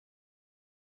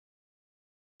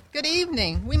Good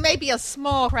evening. We may be a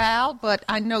small crowd, but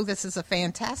I know this is a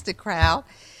fantastic crowd.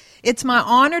 It's my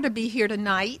honor to be here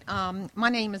tonight. My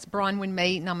name is Bronwyn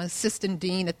Mate, and I'm Assistant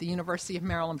Dean at the University of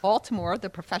Maryland, Baltimore, the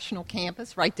professional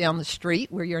campus right down the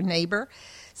street. We're your neighbor.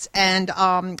 And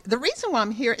the reason why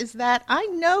I'm here is that I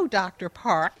know Dr.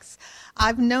 Parks.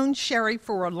 I've known Sherry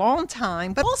for a long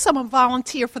time, but also I'm a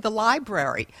volunteer for the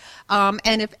library.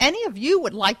 And if any of you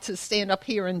would like to stand up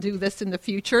here and do this in the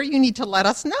future, you need to let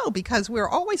us know, because we're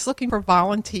always looking for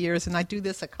volunteers, and I do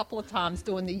this a couple of times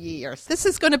during the year. This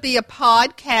is going to be a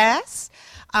podcast,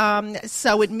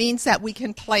 so it means that we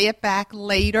can play it back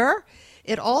later.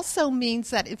 It also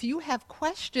means that if you have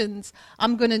questions,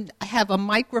 I'm going to have a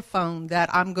microphone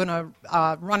that I'm going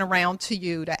to run around to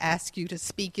you to ask you to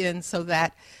speak in so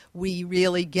that we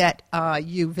really get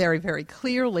you very, very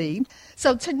clearly.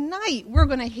 So tonight we're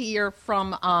going to hear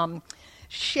from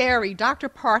Sherry. Dr.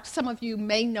 Parks, some of you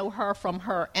may know her from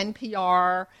her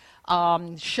NPR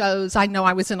shows. I know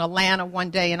I was in Atlanta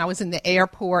one day and I was in the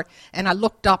airport and I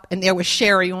looked up and there was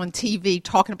Sherry on TV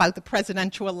talking about the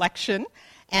presidential election.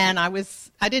 And I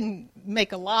didn't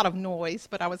make a lot of noise,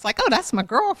 but I was like, oh, that's my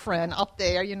girlfriend up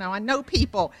there. You know, I know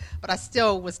people, but I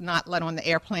still was not let on the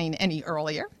airplane any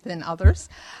earlier than others.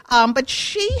 But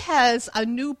she has a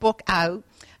new book out.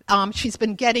 She's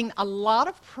been getting a lot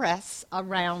of press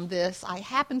around this. I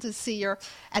happened to see her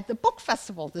at the book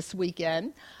festival this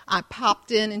weekend. I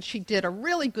popped in and she did a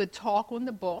really good talk on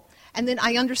the book. And then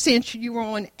I understand you were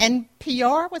on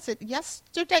NPR, was it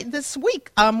yesterday? This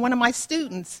week, one of my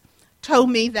students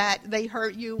told me that they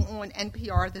heard you on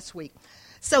NPR this week.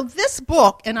 So this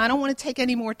book, and I don't want to take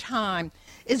any more time,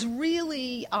 is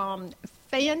really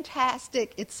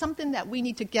fantastic. It's something that we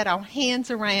need to get our hands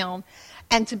around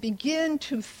and to begin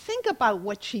to think about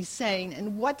what she's saying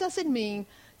and what does it mean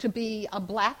to be a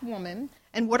black woman,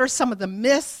 and what are some of the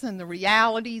myths and the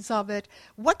realities of it.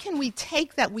 What can we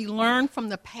take that we learned from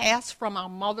the past, from our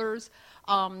mothers,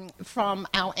 from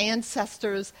our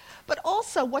ancestors, but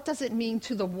also what does it mean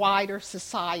to the wider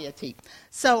society?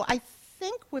 So I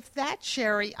think with that,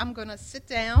 Sherry, I'm going to sit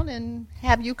down and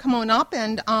have you come on up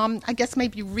and I guess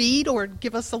maybe read or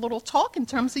give us a little talk in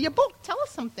terms of your book. Tell us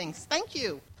some things. Thank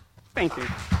you. Thank you.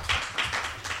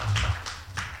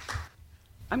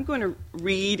 I'm going to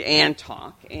read and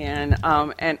talk, and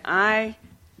I,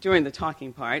 during the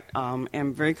talking part,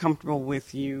 am very comfortable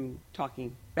with you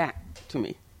talking back to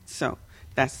me. So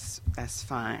that's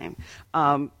fine.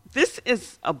 This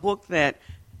is a book that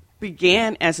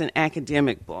began as an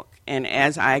academic book, and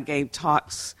as I gave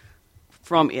talks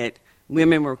from it,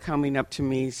 women were coming up to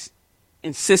me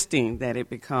insisting that it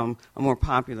become a more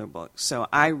popular book. So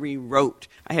I rewrote.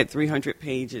 I had 300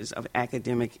 pages of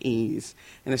academic ease,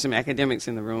 and there's some academics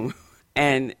in the room.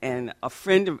 And a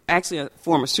friend of, actually a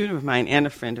former student of mine and a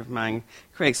friend of mine,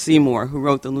 Craig Seymour, who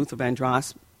wrote the Luther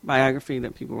Vandross biography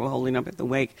that people were holding up at the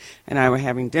wake, and I were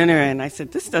having dinner, and I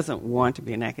said, this doesn't want to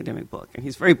be an academic book. And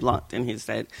he's very blunt, and he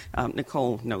said,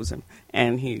 Nicole knows him,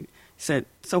 and he said,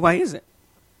 so why is it?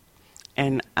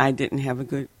 And I didn't have a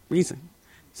good reason.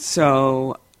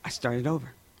 So I started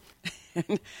over.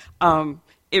 And,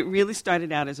 it really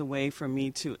started out as a way for me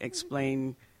to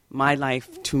explain my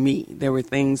life to me. There were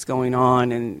things going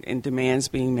on and demands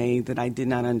being made that I did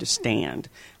not understand,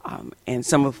 and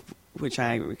some of which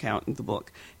I recount in the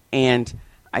book. And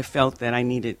I felt that I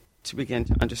needed to begin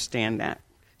to understand that.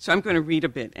 So I'm going to read a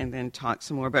bit and then talk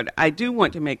some more. But I do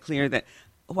want to make clear that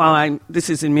while this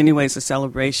is in many ways a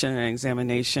celebration and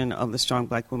examination of the strong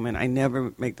black woman, I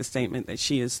never make the statement that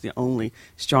she is the only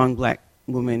strong black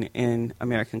woman in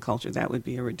American culture. That would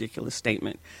be a ridiculous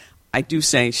statement. I do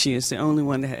say she is the only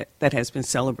one that has been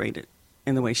celebrated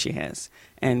in the way she has.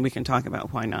 And we can talk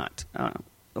about why not,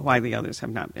 why the others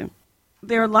have not been.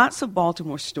 There are lots of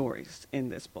Baltimore stories in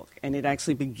this book, and it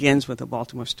actually begins with a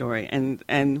Baltimore story.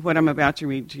 And what I'm about to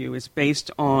read to you is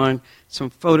based on some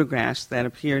photographs that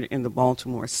appeared in the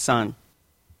Baltimore Sun.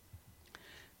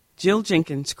 Jill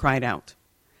Jenkins cried out.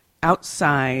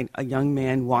 Outside, a young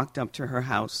man walked up to her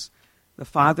house. The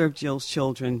father of Jill's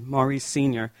children, Maurice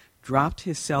Sr., dropped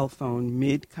his cell phone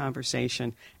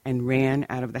mid-conversation and ran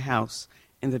out of the house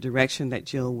in the direction that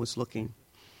Jill was looking.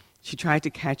 She tried to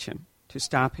catch him, to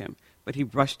stop him, but he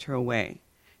brushed her away.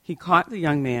 He caught the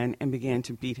young man and began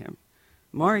to beat him.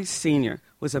 Maurice Sr.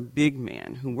 was a big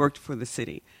man who worked for the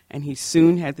city, and he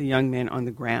soon had the young man on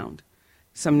the ground.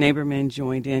 Some neighbor men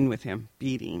joined in with him,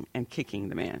 beating and kicking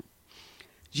the man.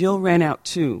 Jill ran out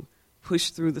too,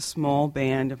 pushed through the small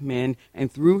band of men,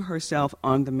 and threw herself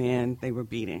on the man they were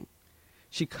beating.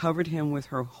 She covered him with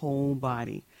her whole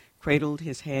body, cradled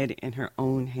his head in her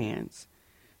own hands.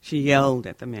 She yelled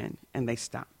at the men, and they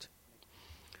stopped.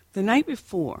 The night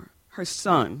before, Her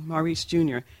son, Maurice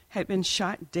Jr., had been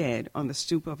shot dead on the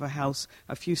stoop of a house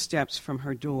a few steps from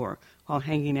her door while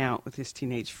hanging out with his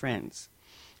teenage friends.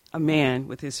 A man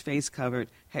with his face covered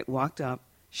had walked up,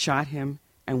 shot him,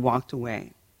 and walked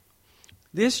away.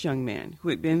 This young man, who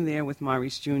had been there with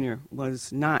Maurice Jr.,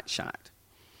 was not shot.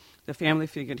 The family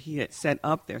figured he had set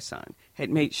up their son, had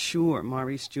made sure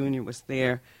Maurice Jr. was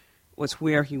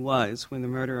where he was when the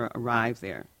murderer arrived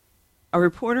there. A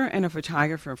reporter and a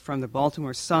photographer from the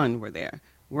Baltimore Sun were there,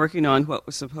 working on what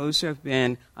was supposed to have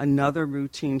been another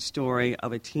routine story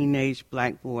of a teenage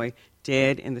black boy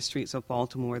dead in the streets of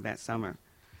Baltimore that summer.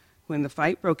 When the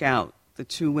fight broke out, the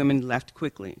two women left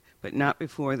quickly, but not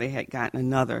before they had gotten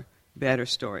another, better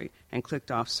story and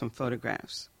clicked off some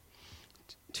photographs.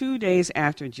 2 days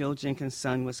after Jill Jenkins'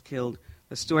 son was killed,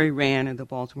 the story ran in the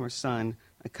Baltimore Sun,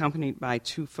 accompanied by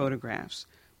 2 photographs,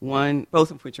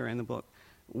 both of which are in the book.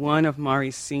 One of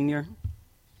Maurice Sr.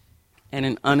 and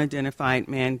an unidentified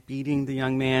man beating the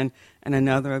young man, and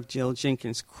another of Jill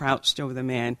Jenkins crouched over the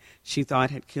man she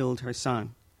thought had killed her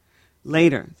son.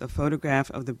 Later, the photograph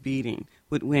of the beating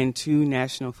would win 2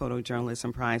 National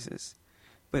Photojournalism Prizes,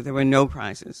 but there were no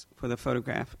prizes for the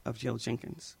photograph of Jill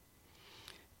Jenkins.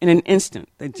 In an instant,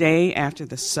 the day after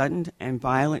the sudden and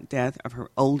violent death of her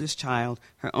oldest child,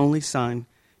 her only son,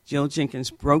 Jill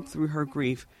Jenkins broke through her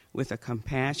grief with a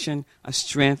compassion, a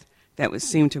strength that would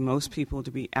seem to most people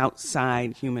to be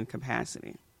outside human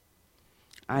capacity.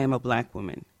 I am a black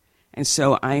woman, and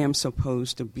so I am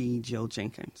supposed to be Jill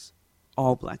Jenkins.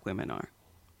 All black women are.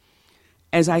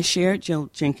 As I shared Jill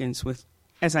Jenkins'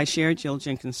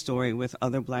 story with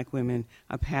other black women,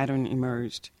 a pattern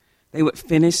emerged. They would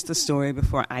finish the story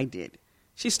before I did.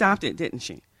 She stopped it, didn't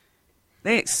she?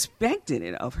 They expected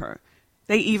it of her.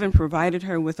 They even provided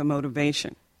her with a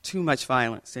motivation. Too much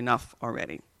violence, enough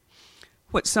already.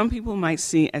 What some people might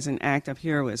see as an act of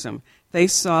heroism, they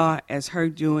saw as her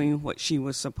doing what she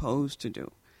was supposed to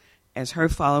do, as her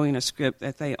following a script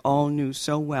that they all knew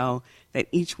so well that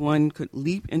each one could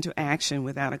leap into action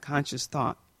without a conscious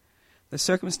thought. The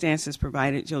circumstances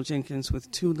provided Jill Jenkins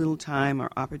with too little time or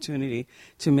opportunity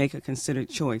to make a considered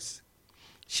choice.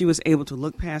 She was able to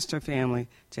look past her family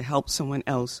to help someone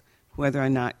else, whether or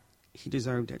not he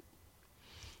deserved it.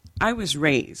 I was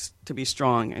raised to be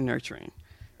strong and nurturing.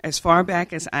 As far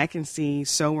back as I can see,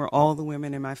 so were all the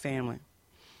women in my family.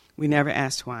 We never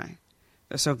asked why.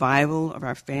 The survival of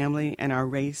our family and our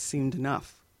race seemed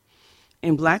enough.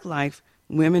 In black life,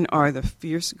 women are the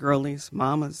fierce girlies,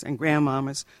 mamas, and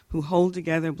grandmamas who hold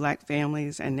together black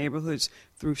families and neighborhoods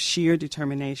through sheer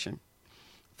determination.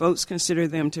 Folks consider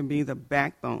them to be the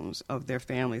backbones of their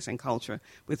families and culture,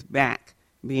 with back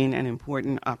being an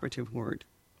important operative word.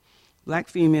 Black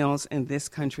females in this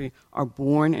country are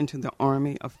born into the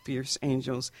army of fierce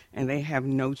angels, and they have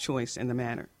no choice in the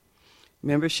matter.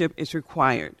 Membership is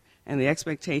required, and the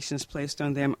expectations placed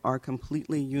on them are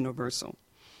completely universal.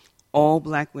 All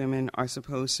black women are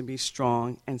supposed to be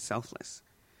strong and selfless.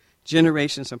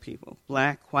 Generations of people,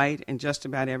 black, white, and just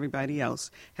about everybody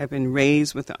else, have been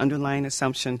raised with the underlying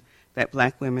assumption that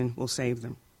black women will save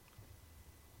them.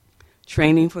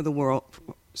 Training for the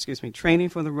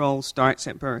role starts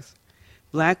at birth.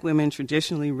 Black women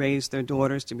traditionally raise their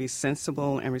daughters to be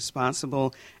sensible and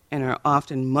responsible and are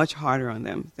often much harder on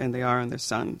them than they are on their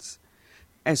sons.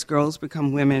 As girls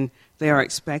become women, they are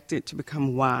expected to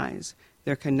become wise,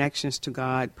 their connections to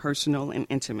God personal and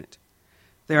intimate.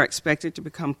 They are expected to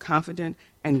become confident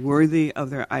and worthy of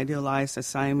their idealized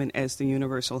assignment as the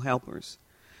universal helpers.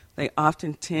 They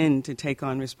often tend to take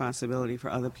on responsibility for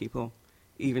other people,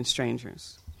 even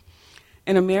strangers.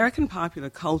 In American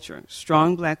popular culture,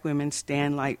 strong black women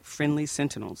stand like friendly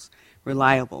sentinels,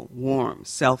 reliable, warm,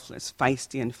 selfless,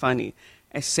 feisty, and funny,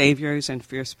 as saviors and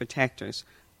fierce protectors,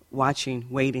 watching,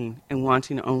 waiting, and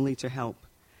wanting only to help.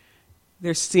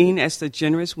 They're seen as the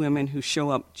generous women who show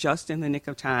up just in the nick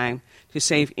of time to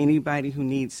save anybody who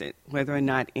needs it, whether or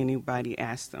not anybody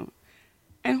asks them.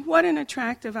 And what an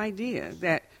attractive idea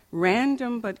that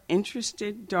random but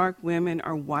interested dark women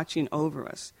are watching over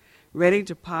us, ready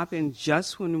to pop in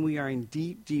just when we are in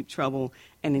deep, deep trouble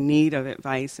and in need of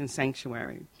advice and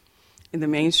sanctuary. In the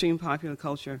mainstream popular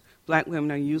culture, black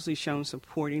women are usually shown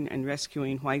supporting and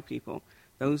rescuing white people,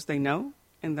 those they know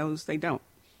and those they don't.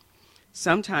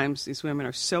 Sometimes these women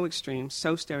are so extreme,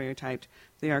 so stereotyped,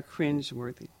 they are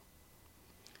cringe-worthy.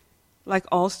 Like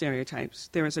all stereotypes,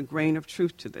 there is a grain of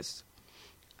truth to this.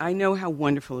 I know how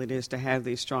wonderful it is to have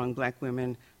these strong black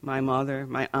women, my mother,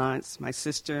 my aunts, my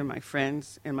sister, my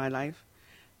friends in my life.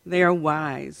 They are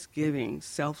wise, giving,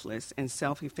 selfless, and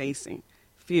self-effacing,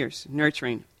 fierce,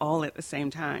 nurturing, all at the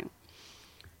same time.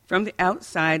 From the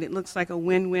outside, it looks like a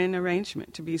win-win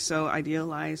arrangement to be so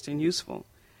idealized and useful.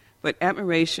 But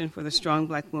admiration for the strong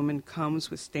black woman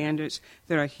comes with standards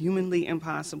that are humanly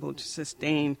impossible to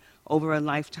sustain over a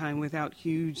lifetime without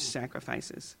huge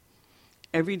sacrifices.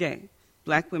 Every day,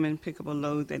 black women pick up a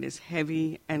load that is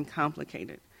heavy and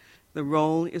complicated. The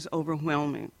role is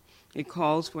overwhelming. It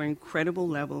calls for incredible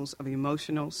levels of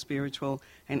emotional, spiritual,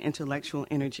 and intellectual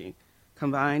energy,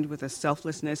 combined with a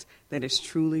selflessness that is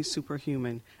truly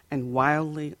superhuman and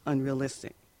wildly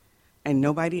unrealistic. And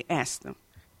nobody asked them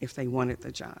if they wanted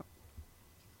the job.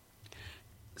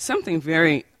 Something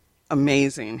very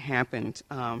amazing happened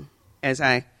as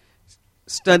I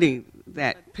studied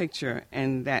that picture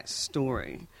and that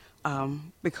story,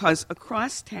 because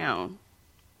across town,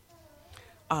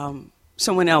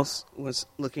 someone else was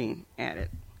looking at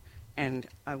it, and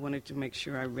I wanted to make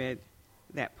sure I read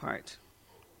that part.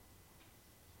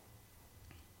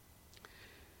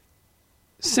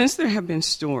 Since there have been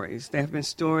stories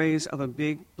of a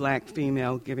big black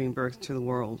female giving birth to the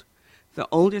world. The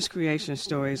oldest creation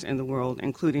stories in the world,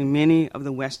 including many of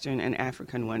the Western and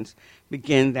African ones,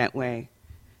 begin that way.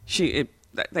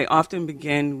 They often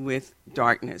begin with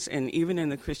darkness, and even in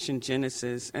the Christian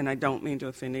Genesis, and I don't mean to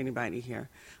offend anybody here,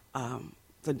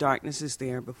 the darkness is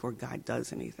there before God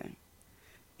does anything.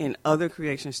 In other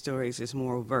creation stories, it's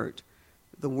more overt.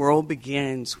 The world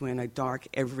begins when a dark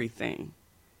everything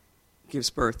gives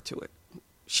birth to it.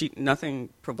 Nothing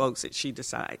provokes it, she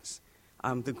decides.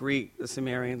 The Greek, the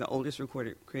Sumerian, the oldest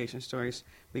recorded creation stories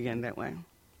begin that way.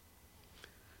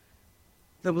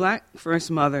 The black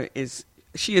first mother is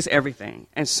everything,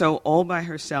 and so all by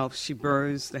herself she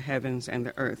births the heavens and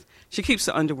the earth. She keeps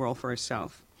the underworld for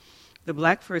herself. The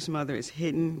black first mother is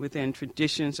hidden within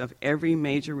traditions of every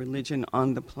major religion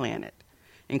on the planet,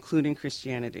 including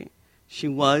Christianity. She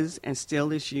was and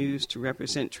still is used to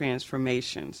represent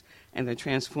transformations, and the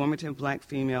transformative black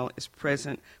female is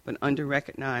present but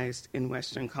under-recognized in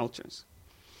Western cultures.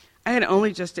 I had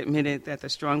only just admitted that the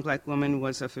strong black woman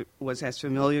was as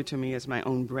familiar to me as my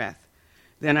own breath.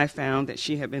 Then I found that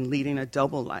she had been leading a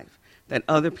double life, that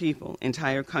other people,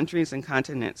 entire countries and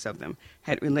continents of them,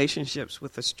 had relationships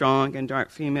with the strong and dark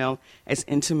female as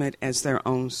intimate as their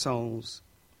own souls.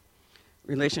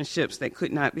 Relationships that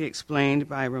could not be explained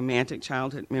by romantic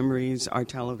childhood memories or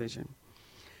television.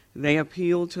 They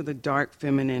appeal to the dark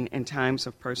feminine in times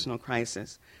of personal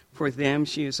crisis. For them,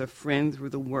 she is a friend through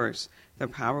the worst, the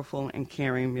powerful and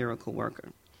caring miracle worker.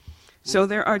 So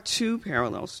there are two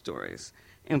parallel stories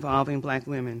involving black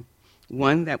women,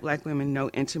 one that black women know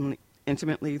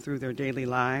intimately through their daily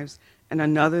lives, and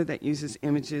another that uses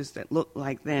images that look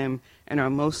like them and are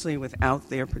mostly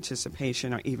without their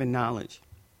participation or even knowledge.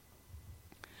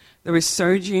 The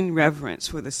resurging reverence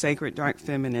for the sacred dark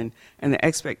feminine and the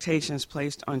expectations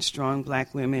placed on strong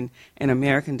black women in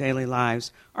American daily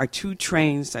lives are two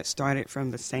trains that started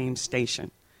from the same station.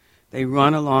 They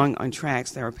run along on tracks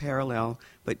that are parallel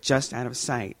but just out of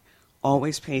sight,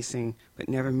 always pacing but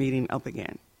never meeting up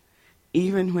again.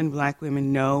 Even when black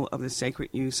women know of the sacred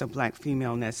use of black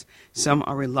femaleness, some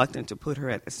are reluctant to put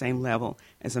her at the same level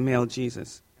as a male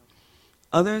Jesus.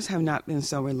 Others have not been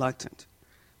so reluctant.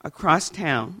 Across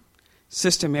town,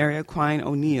 Sister Mary Aquine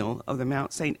O'Neill of the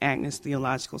Mount St. Agnes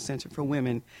Theological Center for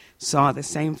Women saw the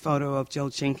same photo of Joe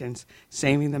Jenkins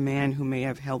saving the man who may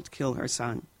have helped kill her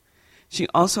son. She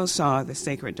also saw the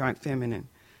sacred dark feminine,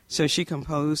 so she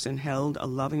composed and held a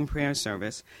loving prayer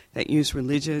service that used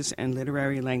religious and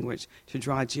literary language to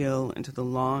draw Jill into the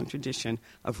long tradition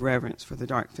of reverence for the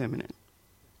dark feminine.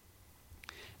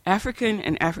 African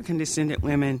and African-descended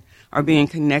women are being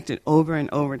connected over and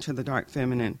over to the dark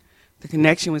feminine. The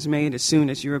connection was made as soon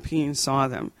as Europeans saw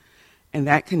them, and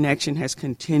that connection has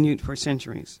continued for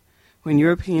centuries. When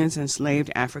Europeans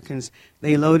enslaved Africans,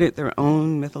 they loaded their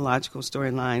own mythological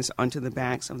storylines onto the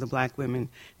backs of the black women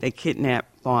they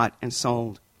kidnapped, bought, and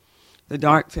sold. The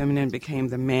dark feminine became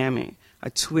the mammy, a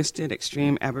twisted,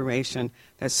 extreme aberration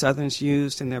that Southerns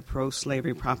used in their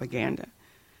pro-slavery propaganda.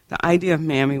 The idea of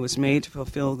mammy was made to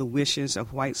fulfill the wishes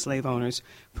of white slave owners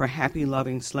for happy,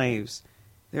 loving slaves.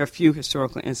 There are few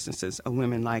historical instances of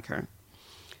women like her.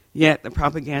 Yet the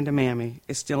propaganda mammy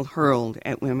is still hurled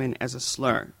at women as a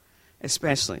slur,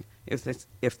 especially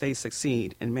if they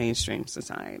succeed in mainstream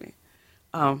society.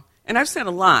 And I've said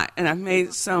a lot, and I've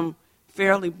made some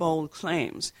fairly bold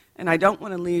claims, and I don't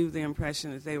want to leave the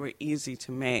impression that they were easy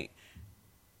to make.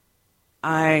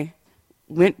 I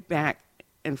went back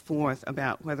and forth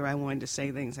about whether I wanted to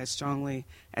say things as strongly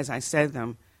as I said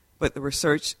them, but the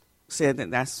research said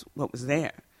that that's what was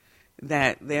there.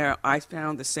 I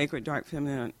found the sacred dark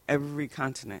feminine on every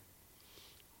continent.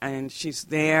 And she's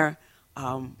there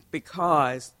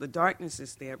because the darkness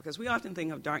is there. Because we often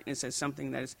think of darkness as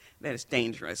something that is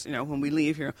dangerous. You know, when we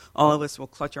leave here, all of us will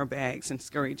clutch our bags and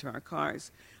scurry to our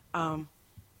cars.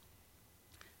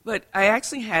 But I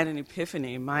actually had an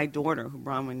epiphany. My daughter, who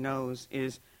Bronwyn knows,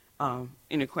 is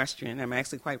in equestrian. I'm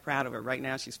actually quite proud of her. Right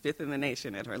now, she's 5th in the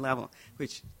nation at her level,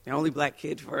 which the only black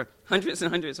kid for hundreds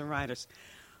and hundreds of riders.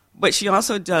 But she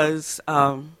also does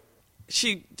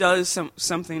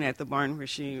something at the barn where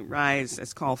she rides.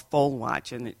 It's called foal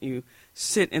watch, and you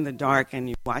sit in the dark and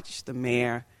you watch the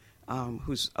mare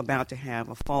who's about to have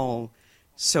a foal,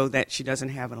 so that she doesn't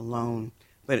have it alone.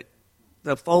 But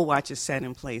the foal watch is set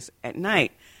in place at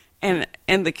night, and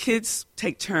the kids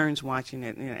take turns watching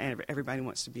it, and everybody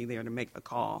wants to be there to make the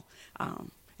call,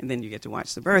 and then you get to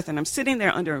watch the birth. And I'm sitting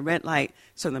there under a red light,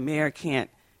 so the mare can't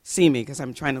see me because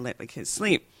I'm trying to let the kids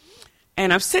sleep.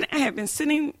 And I have been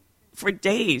sitting for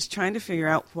days trying to figure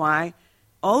out why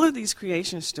all of these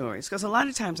creation stories, because a lot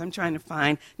of times I'm trying to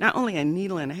find not only a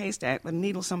needle in a haystack, but a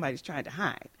needle somebody's tried to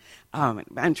hide.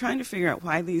 I'm trying to figure out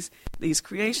why these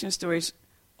creation stories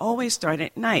always start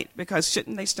at night, because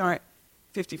shouldn't they start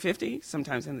 50-50,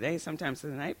 sometimes in the day, sometimes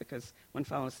in the night, because one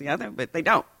follows the other, but they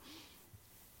don't.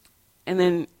 And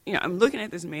then, I'm looking at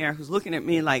this mare who's looking at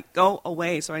me like, go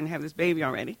away so I can have this baby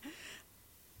already.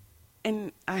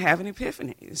 And I have an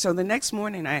epiphany. So the next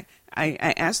morning, I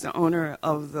asked the owner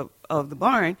of the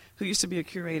barn, who used to be a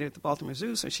curator at the Baltimore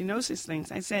Zoo, so she knows these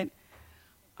things. I said,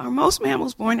 are most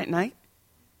mammals born at night?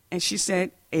 And she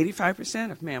said,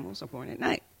 85% of mammals are born at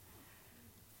night.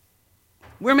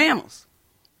 We're mammals.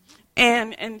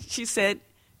 And she said,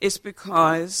 it's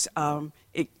because,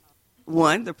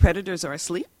 one, the predators are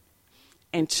asleep,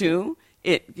 and two,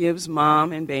 it gives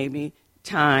mom and baby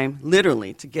time,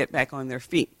 literally, to get back on their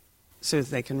feet so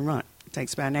that they can run. It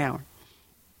takes about an hour.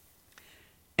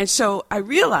 And so I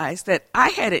realized that I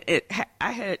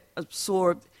had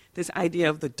absorbed this idea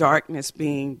of the darkness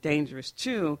being dangerous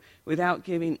too, without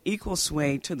giving equal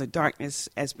sway to the darkness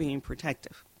as being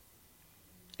protective,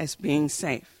 as being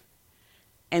safe.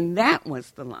 And that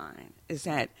was the line, is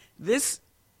that this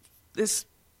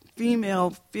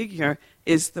female figure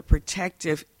is the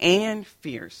protective and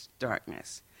fierce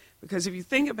darkness. Because if you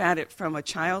think about it from a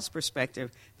child's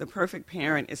perspective, the perfect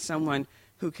parent is someone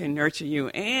who can nurture you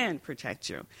and protect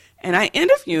you. And I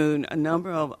interviewed a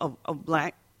number of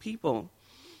black people,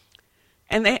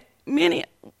 and I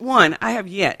have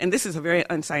yet, and this is a very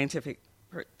unscientific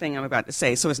thing I'm about to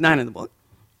say, so it's not in the book,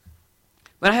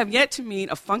 but I have yet to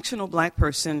meet a functional black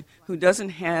person who doesn't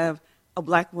have a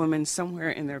black woman somewhere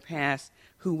in their past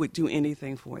who would do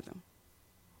anything for them.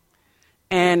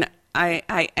 And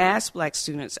I asked black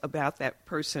students about that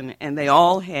person, and they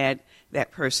all had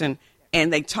that person,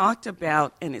 and they talked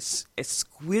about an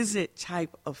exquisite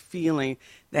type of feeling,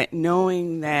 that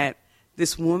knowing that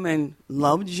this woman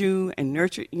loved you and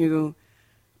nurtured you,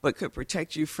 but could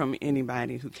protect you from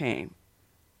anybody who came.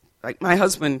 Like my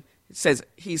husband says,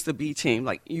 he's the B team.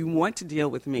 Like, you want to deal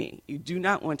with me. You do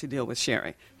not want to deal with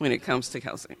Sherry when it comes to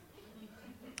Kelsey.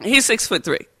 He's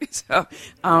 6'3". So,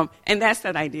 and that's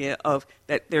that idea of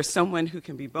that there's someone who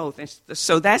can be both. And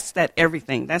so that's that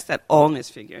everything. That's that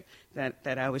allness figure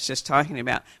that I was just talking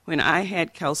about. When I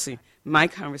had Kelsey, my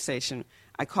conversation,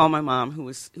 I called my mom, who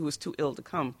was too ill to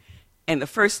come, and the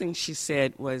first thing she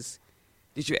said was,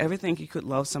 "Did you ever think you could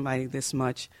love somebody this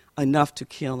much, enough to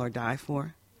kill or die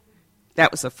for?"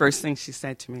 That was the first thing she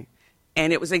said to me,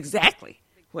 and it was exactly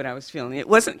what I was feeling. It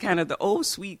wasn't kind of the old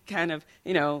sweet kind of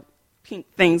pink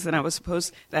things that I thought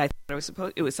I was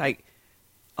supposed. It was like,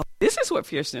 oh, this is what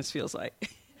fierceness feels like.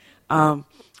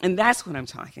 And that's what I'm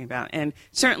talking about. And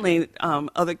certainly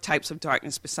other types of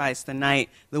darkness besides the night,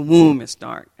 the womb is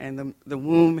dark. And the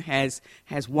womb has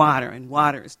water, and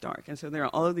water is dark. And so there are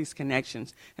all of these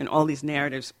connections and all these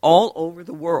narratives all over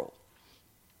the world.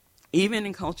 Even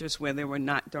in cultures where there were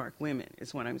not dark women,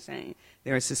 is what I'm saying.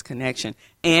 There is this connection.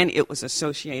 And it was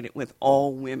associated with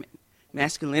all women.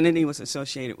 Masculinity was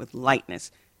associated with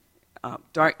lightness.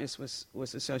 Darkness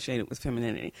was associated with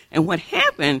femininity. And what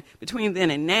happened between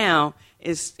then and now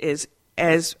is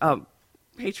as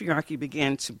patriarchy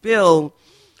began to build,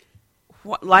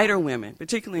 lighter women,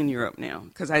 particularly in Europe now,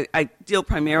 because I deal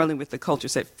primarily with the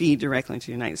cultures that feed directly into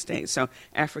the United States, so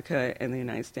Africa and the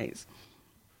United States,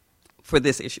 for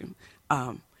this issue.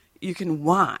 You can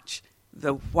watch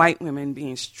the white women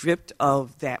being stripped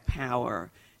of that power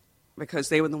because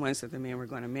they were the ones that the men were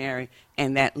going to marry,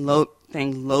 and that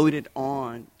thing loaded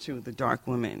on to the dark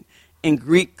women. In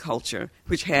Greek culture,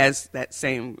 which has that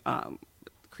same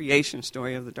creation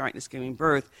story of the darkness giving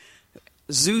birth,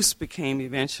 Zeus became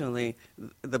eventually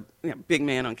the big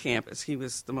man on campus. He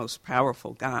was the most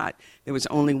powerful god. There was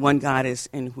only one goddess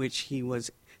in which he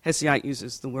was, Hesiod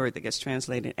uses the word that gets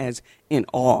translated as in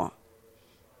awe.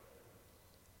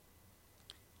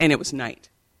 And it was night.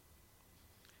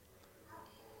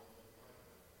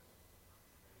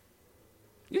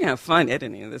 You're going to have fun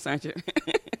editing this, aren't you?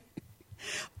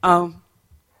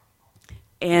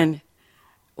 And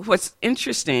what's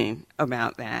interesting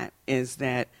about that is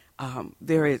that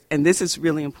there is, and this is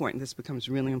really important, this becomes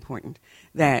really important,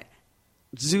 that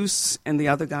Zeus and the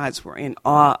other gods were in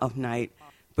awe of night,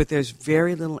 but there's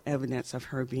very little evidence of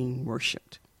her being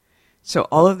worshipped. So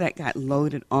all of that got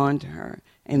loaded onto her,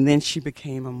 and then she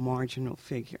became a marginal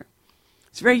figure.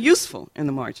 It's very useful in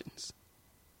the margins,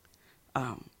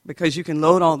 because you can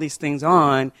load all these things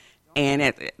on,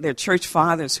 and their church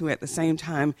fathers who at the same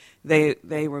time they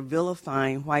were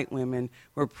vilifying white women,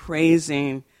 were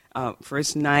praising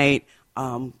First Night,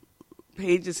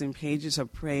 pages and pages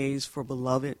of praise for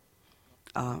Beloved,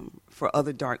 for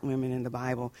other dark women in the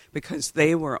Bible, because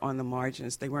they were on the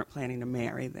margins. They weren't planning to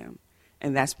marry them.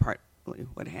 And that's partly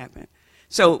what happened.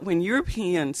 So when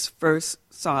Europeans first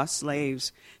saw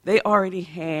slaves, they already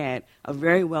had a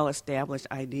very well-established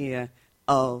idea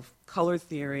of color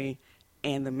theory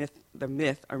and the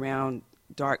myth around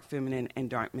dark feminine and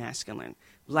dark masculine.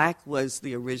 Black was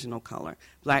the original color.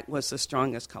 Black was the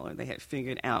strongest color. They had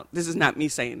figured out, this is not me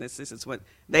saying this is what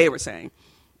they were saying,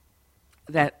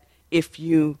 that if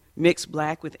you mix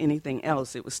black with anything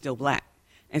else, it was still black.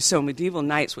 And so medieval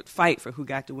knights would fight for who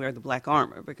got to wear the black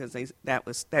armor, because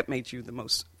that made you the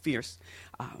most fierce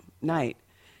knight.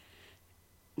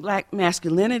 Black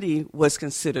masculinity was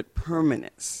considered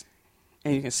permanence,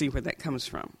 and you can see where that comes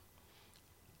from.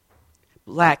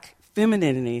 Black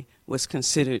femininity was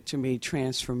considered to be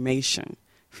transformation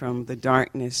from the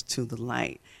darkness to the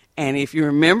light. And if you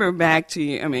remember back to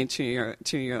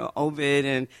your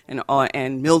Ovid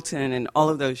and Milton and all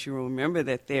of those, you will remember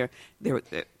that there were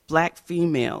black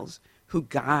females who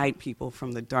guide people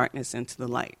from the darkness into the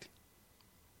light,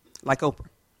 like Oprah.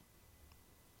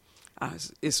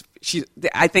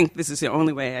 I think this is the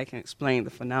only way I can explain the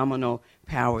phenomenal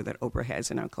power that Oprah has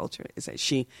in our culture, is that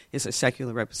she is a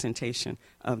secular representation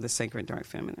of the sacred dark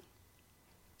feminine.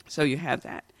 So you have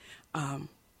that.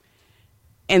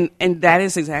 And that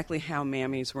is exactly how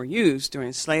mammies were used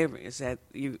during slavery, is that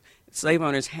slave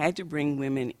owners had to bring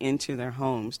women into their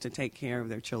homes to take care of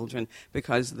their children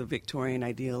because of the Victorian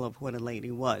ideal of what a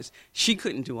lady was. She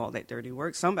couldn't do all that dirty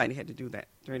work. Somebody had to do that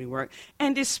dirty work.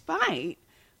 And despite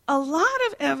a lot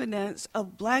of evidence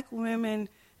of black women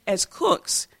as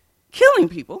cooks killing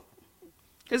people,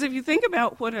 because if you think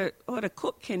about what a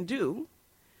cook can do,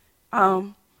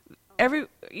 in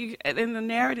the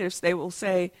narratives they will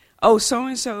say, oh,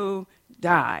 so-and-so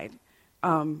died.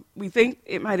 We think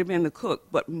it might have been the cook,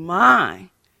 but my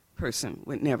person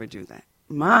would never do that.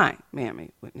 My mammy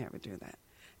would never do that.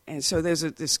 And so there's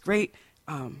this great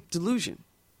delusion,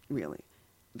 really,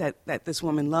 that this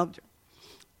woman loved her.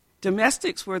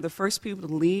 Domestics were the first people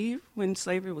to leave when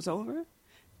slavery was over.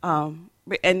 And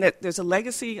that there's a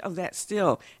legacy of that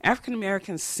still. African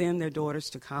Americans send their daughters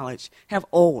to college, have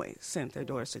always sent their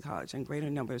daughters to college in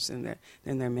greater numbers than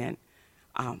their men,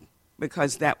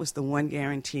 because that was the one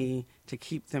guarantee to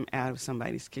keep them out of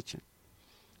somebody's kitchen.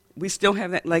 We still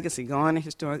have that legacy. Go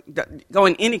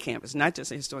on any campus, not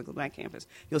just a historical black campus.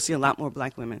 You'll see a lot more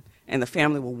black women, and the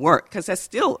family will work, because that's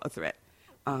still a threat.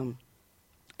 And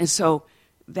so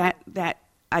that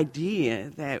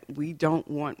idea that we don't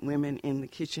want women in the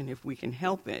kitchen if we can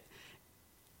help it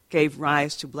gave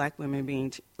rise to black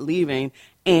women leaving,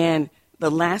 and the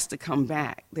last to come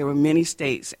back. There were many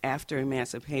states after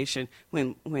emancipation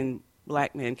when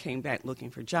black men came back looking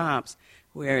for jobs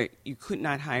where you could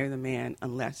not hire the man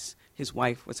unless his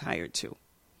wife was hired too.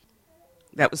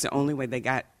 That was the only way they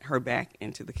got her back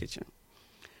into the kitchen.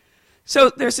 So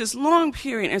there's this long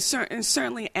period, and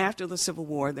certainly after the Civil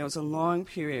War, there was a long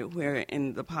period where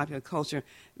in the popular culture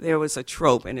there was a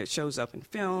trope, and it shows up in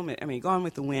film. Gone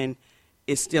with the Wind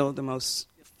is still the most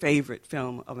favorite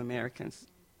film of Americans,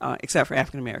 except for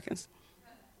African Americans.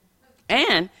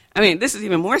 And, this is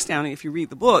even more astounding if you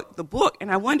read the book. The book,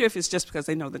 and I wonder if it's just because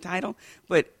they know the title,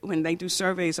 but when they do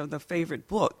surveys of the favorite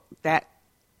book, that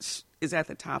is at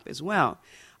the top as well.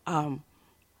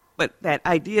 But that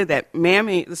idea that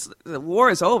Mammy, the war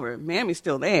is over, Mammy's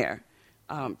still there,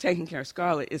 taking care of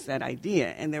Scarlett, is that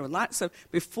idea. And there were lots of,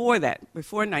 before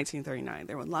 1939,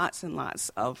 there were lots and lots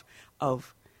of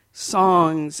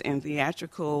songs and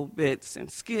theatrical bits and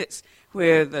skits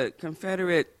where the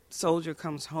Confederate soldier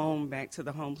comes home, back to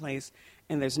the home place,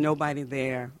 and there's nobody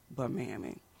there but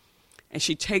Mammy. and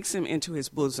she takes him into his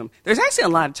bosom. There's actually a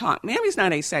lot of talk. Mammy's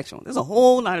not asexual. There's a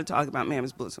whole lot of talk about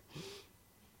Mammy's bosom.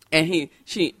 And he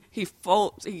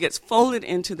gets folded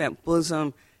into that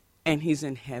bosom, and he's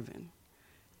in heaven.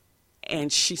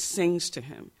 And she sings to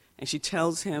him, and she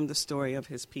tells him the story of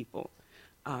his people.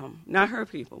 Not her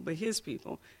people, but his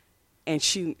people. And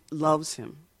she loves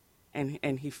him,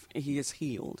 and he is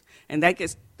healed. And that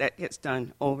gets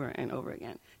done over and over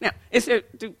again. Now,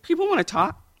 do people want to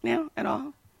talk now at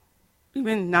all? You've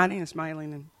been nodding and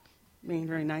smiling and being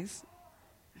very nice.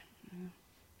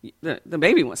 The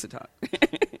baby wants to talk.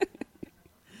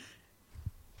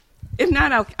 If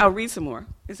not, I'll read some more.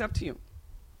 It's up to you.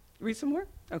 Read some more?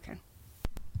 Okay.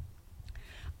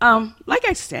 Like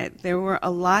I said, there were a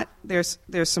lot. There's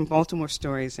some Baltimore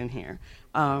stories in here,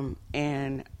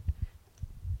 and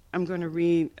I'm going to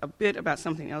read a bit about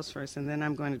something else first, and then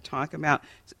I'm going to talk about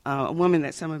a woman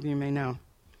that some of you may know.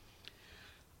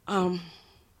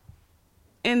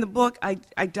 In the book,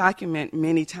 I document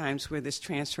many times where this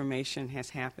transformation has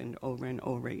happened over and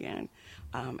over again,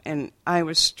 and I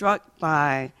was struck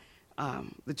by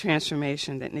the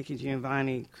transformation that Nikki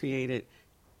Giovanni created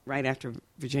right after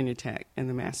Virginia Tech and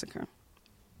the massacre.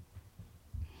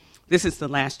 This is the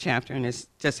last chapter, and it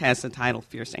just has the title,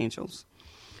 Fierce Angels.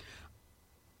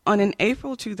 On an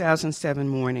April 2007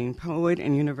 morning, poet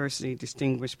and university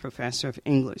distinguished professor of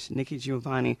English, Nikki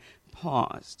Giovanni,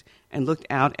 paused and looked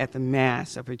out at the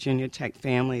mass of Virginia Tech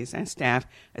families and staff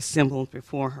assembled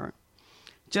before her.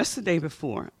 Just the day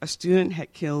before, a student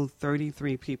had killed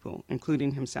 33 people,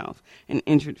 including himself, and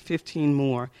injured 15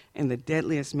 more in the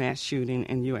deadliest mass shooting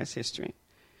in U.S. history.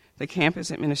 The campus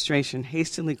administration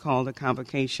hastily called a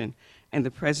convocation, and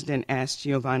the president asked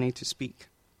Giovanni to speak.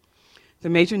 The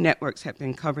major networks had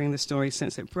been covering the story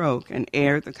since it broke and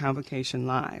aired the convocation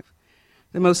live.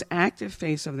 The most active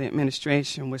face of the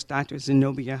administration was Dr.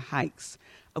 Zenobia Hikes,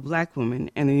 a black woman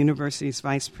and the university's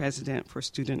vice president for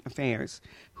student affairs,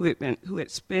 who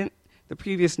had spent the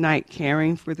previous night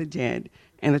caring for the dead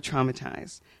and the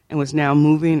traumatized, and was now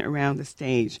moving around the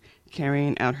stage,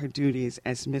 carrying out her duties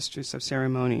as mistress of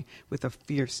ceremony with a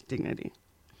fierce dignity.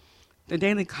 The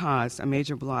Daily Cause, a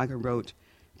major blogger, wrote,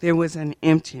 "There was an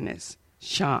emptiness,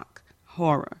 shock,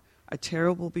 horror, a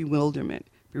terrible bewilderment,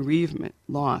 bereavement,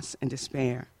 loss, and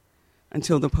despair,"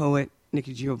 until the poet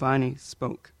Nikki Giovanni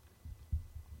spoke.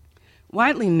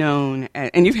 Widely known,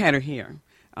 and you've had her here,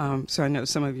 so I know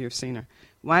some of you have seen her.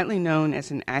 Widely known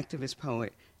as an activist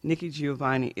poet, Nikki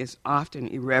Giovanni is often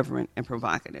irreverent and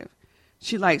provocative.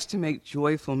 She likes to make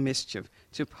joyful mischief,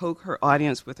 to poke her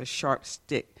audience with a sharp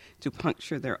stick, to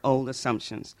puncture their old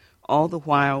assumptions, all the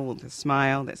while with a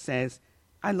smile that says,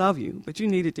 "I love you, but you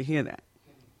needed to hear that."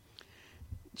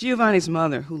 Giovanni's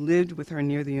mother, who lived with her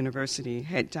near the university,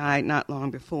 had died not long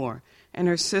before, and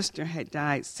her sister had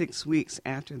died 6 weeks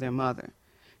after their mother.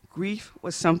 Grief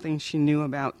was something she knew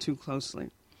about too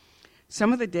closely.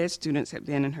 Some of the dead students had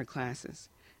been in her classes.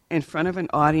 In front of an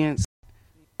audience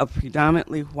of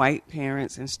predominantly white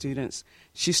parents and students,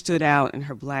 she stood out in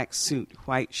her black suit,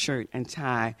 white shirt, and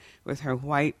tie, with her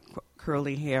white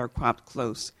curly hair cropped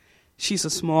close. She's a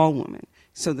small woman,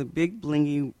 so the big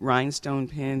blingy rhinestone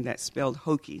pin that spelled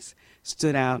Hokies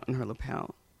stood out on her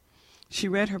lapel. She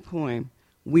read her poem,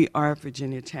 "We Are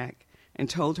Virginia Tech," and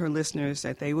told her listeners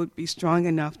that they would be strong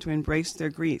enough to embrace their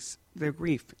grief.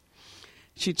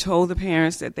 She told the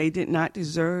parents that they did not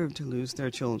deserve to lose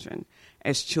their children,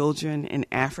 as children in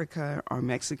Africa or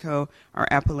Mexico or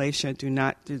Appalachia do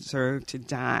not deserve to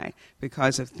die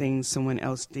because of things someone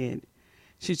else did.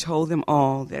 She told them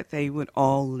all that they would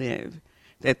all live,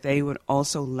 that they would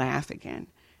also laugh again,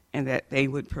 and that they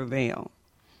would prevail.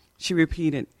 She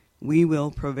repeated, "We will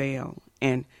prevail,"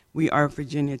 and "We are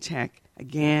Virginia Tech,"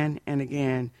 again and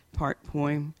again, part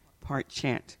poem, part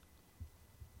chant.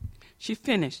 She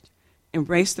finished,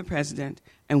 embraced the president,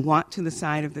 and walked to the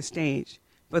side of the stage,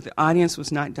 but the audience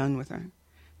was not done with her.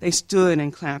 They stood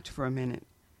and clapped for a minute.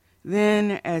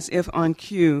 Then, as if on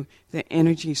cue, the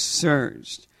energy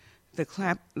surged. The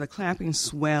clapping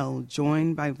swelled,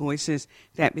 joined by voices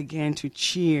that began to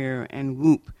cheer and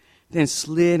whoop, then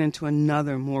slid into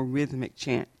another, more rhythmic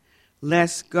chant.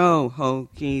 "Let's go,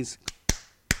 Hokies."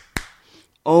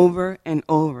 Over and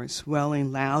over,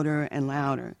 swelling louder and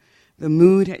louder. The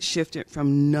mood had shifted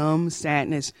from numb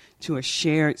sadness to a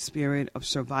shared spirit of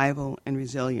survival and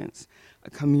resilience,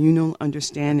 a communal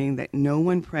understanding that no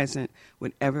one present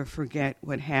would ever forget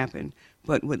what happened,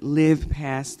 but would live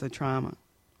past the trauma.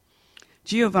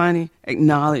 Giovanni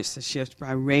acknowledged the shift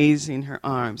by raising her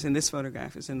arms, and this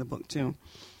photograph is in the book too,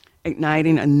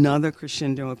 igniting another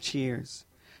crescendo of cheers.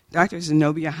 Dr.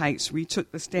 Zenobia Hikes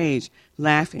retook the stage,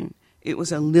 laughing. It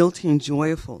was a lilting,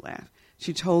 joyful laugh.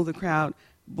 She told the crowd,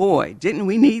 "Boy, didn't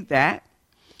we need that?"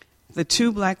 The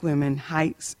two black women,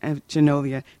 Hikes and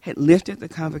Genovia, had lifted the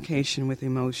convocation with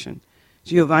emotion.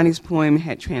 Giovanni's poem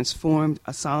had transformed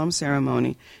a solemn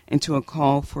ceremony into a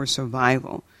call for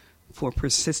survival, for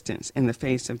persistence in the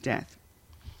face of death.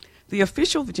 The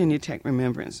official Virginia Tech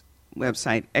Remembrance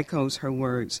website echoes her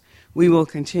words, "We will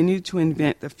continue to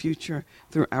invent the future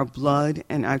through our blood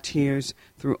and our tears,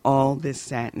 through all this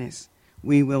sadness.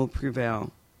 We will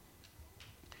prevail."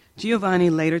 Giovanni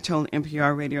later told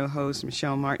NPR radio host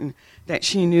Michelle Martin that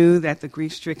she knew that the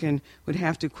grief-stricken would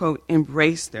have to, quote,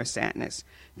 embrace their sadness,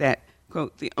 that,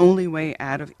 quote, the only way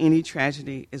out of any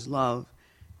tragedy is love.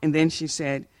 And then she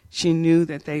said she knew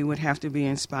that they would have to be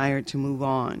inspired to move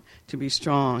on, to be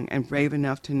strong and brave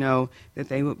enough to know that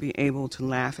they would be able to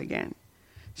laugh again.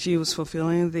 She was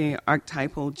fulfilling the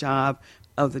archetypal job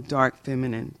of the dark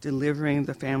feminine, delivering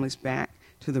the families back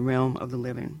to the realm of the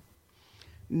living.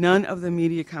 None of the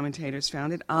media commentators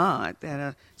found it odd that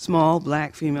a small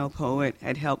black female poet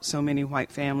had helped so many white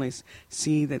families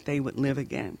see that they would live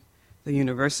again. The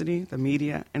university, the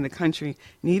media, and the country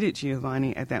needed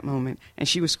Giovanni at that moment, and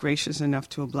she was gracious enough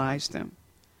to oblige them.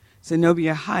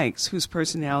 Zenobia Hikes, whose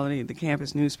personality the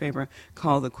campus newspaper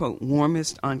called the, quote,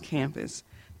 warmest on campus,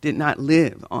 did not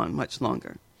live on much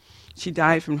longer. She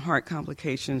died from heart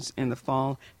complications in the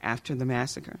fall after the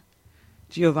massacre.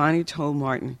 Giovanni told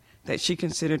Martin that she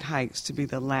considered Hikes to be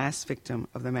the last victim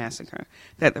of the massacre,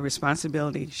 that the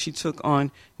responsibility she took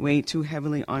on weighed too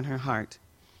heavily on her heart.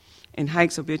 In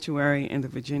Hikes' obituary in the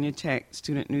Virginia Tech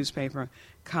student newspaper,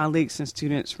 colleagues and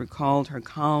students recalled her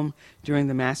calm during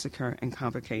the massacre and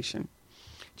convocation.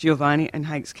 Giovanni and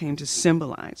Hikes came to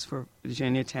symbolize for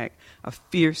Virginia Tech a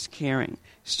fierce caring,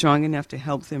 strong enough to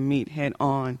help them meet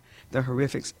head-on the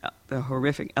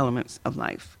horrific elements of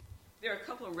life. There are a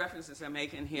couple of references I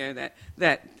make in here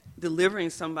that delivering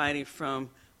somebody from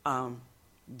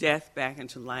death back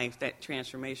into life, that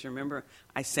transformation. Remember,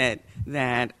 I said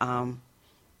that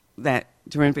that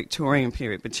during Victorian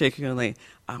period, particularly,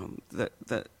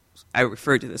 I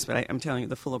referred to this, but I'm telling you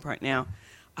the fuller part now.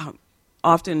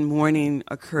 Often mourning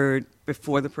occurred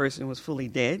before the person was fully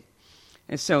dead.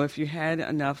 And so if you had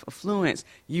enough affluence,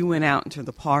 you went out into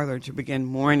the parlor to begin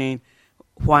mourning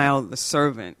while the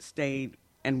servant stayed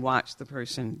and watched the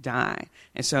person die.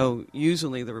 And so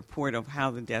usually the report of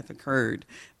how the death occurred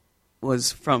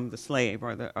was from the slave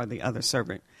or the other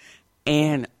servant.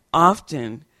 And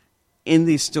often in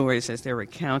these stories, as they're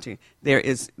recounting, there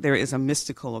is a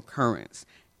mystical occurrence.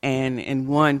 And in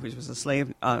one, which was a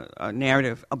slave a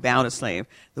narrative about a slave,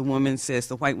 the woman says,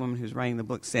 the white woman who's writing the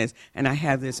book says, and I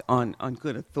have this on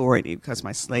good authority because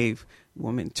my slave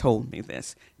woman told me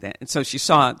this. And so she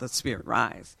saw the spirit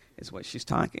rise, is what she's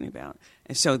talking about.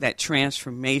 And so that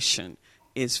transformation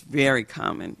is very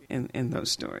common in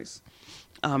those stories.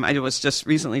 I was just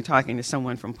recently talking to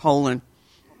someone from Poland,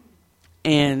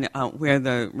 and where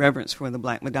the reverence for the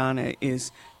Black Madonna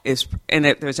is and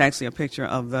there's actually a picture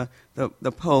of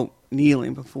the Pope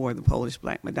kneeling before the Polish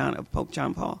Black Madonna, Pope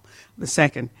John Paul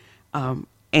II,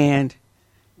 and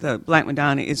the Black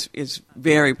Madonna is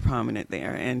very prominent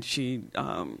there, and she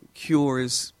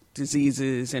cures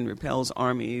diseases and repels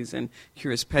armies and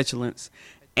cures petulance,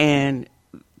 and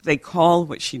they call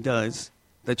what she does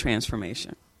the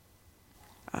transformation,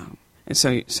 and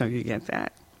so you get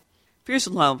that. Fierce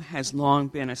love has long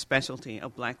been a specialty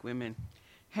of black women.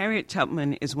 Harriet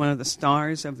Tubman is one of the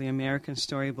stars of the American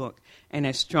storybook and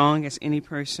as strong as any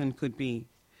person could be.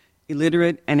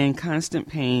 Illiterate and in constant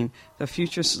pain, the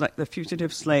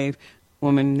fugitive slave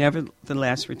woman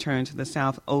nevertheless returned to the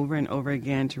South over and over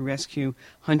again to rescue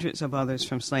hundreds of others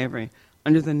from slavery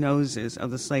under the noses of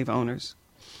the slave owners.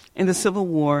 In the Civil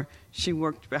War, she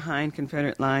worked behind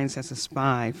Confederate lines as a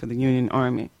spy for the Union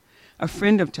Army. A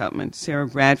friend of Tubman, Sarah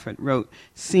Bradford, wrote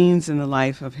Scenes in the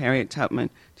Life of Harriet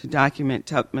Tubman to document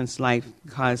Tubman's life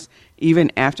because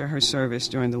even after her service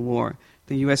during the war,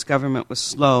 the U.S. government was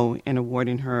slow in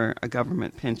awarding her a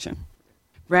government pension.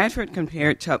 Bradford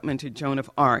compared Tubman to Joan of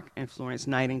Arc and Florence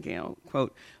Nightingale,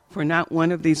 quote, "For not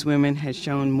one of these women has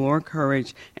shown more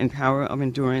courage and power of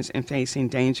endurance in facing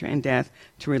danger and death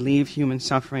to relieve human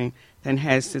suffering than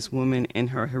has this woman in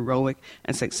her heroic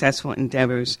and successful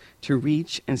endeavors to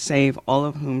reach and save all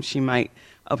of whom she might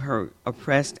of her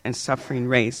oppressed and suffering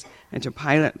race, and to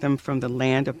pilot them from the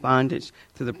land of bondage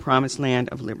to the promised land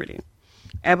of liberty."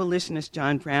 Abolitionist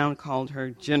John Brown called her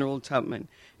General Tubman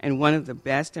and one of the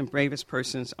best and bravest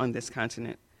persons on this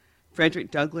continent. Frederick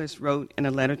Douglass wrote in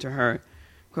a letter to her,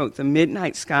 quote, "The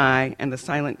midnight sky and the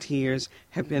silent tears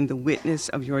have been the witness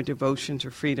of your devotion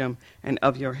to freedom and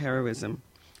of your heroism.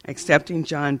 Excepting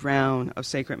John Brown of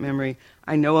sacred memory,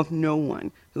 I know of no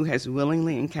one who has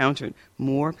willingly encountered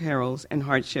more perils and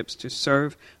hardships to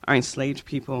serve our enslaved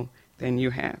people than you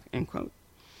have, end quote.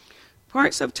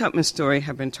 Parts of Tubman's story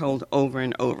have been told over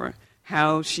and over.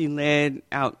 How she led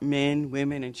out men,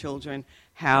 women, and children.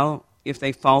 How, if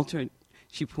they faltered,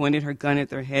 she pointed her gun at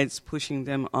their heads, pushing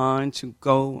them on to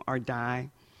go or die.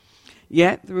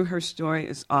 Yet, through her story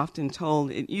is often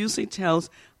told, it usually tells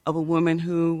of a woman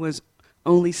who was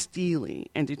only steely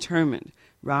and determined,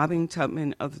 robbing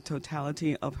Tubman of the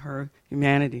totality of her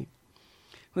humanity.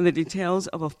 When the details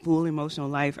of a full emotional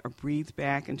life are breathed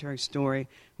back into her story,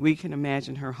 we can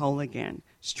imagine her whole again,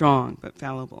 strong but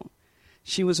fallible.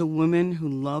 She was a woman who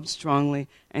loved strongly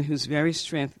and whose very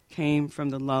strength came from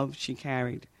the love she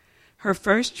carried. Her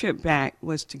first trip back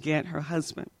was to get her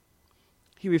husband.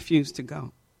 He refused to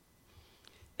go.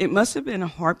 It must have been a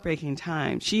heartbreaking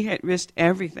time. She had risked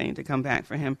everything to come back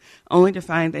for him, only to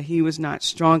find that he was not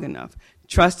strong enough,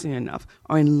 trusting enough,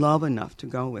 or in love enough to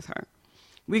go with her.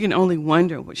 We can only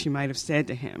wonder what she might have said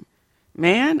to him.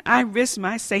 Man, I risked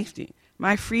my safety,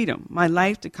 my freedom, my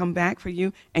life to come back for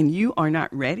you, and you are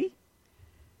not ready?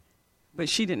 But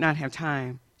she did not have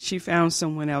time. She found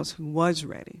someone else who was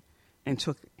ready and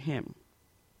took him.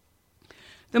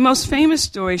 The most famous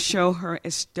stories show her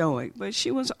as stoic, but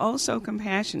she was also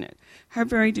compassionate. Her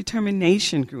very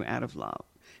determination grew out of love.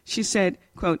 She said,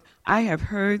 quote, I have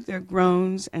heard their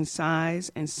groans and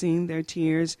sighs and seen their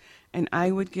tears, and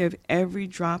I would give every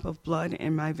drop of blood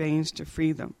in my veins to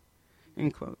free them,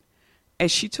 end quote. As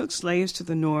she took slaves to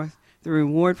the north, the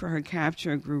reward for her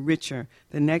capture grew richer,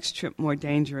 the next trip more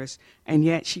dangerous, and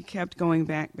yet she kept going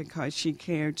back because she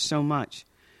cared so much.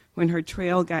 When her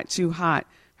trail got too hot,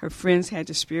 her friends had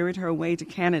to spirit her away to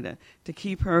Canada to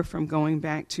keep her from going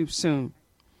back too soon.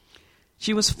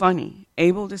 She was funny,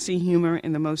 able to see humor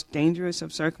in the most dangerous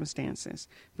of circumstances.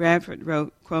 Bradford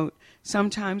wrote, quote,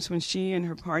 sometimes when she and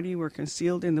her party were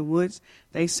concealed in the woods,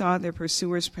 they saw their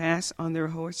pursuers pass on their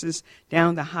horses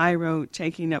down the high road,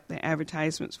 taking up the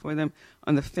advertisements for them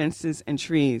on the fences and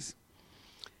trees.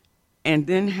 And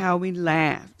then how we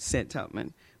laughed, said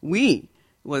Tubman. We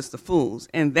was the fools,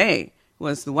 and they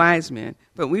was the wise men,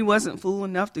 but we wasn't fool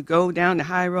enough to go down the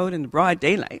high road in the broad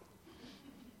daylight.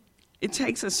 It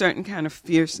takes a certain kind of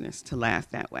fierceness to laugh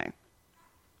that way.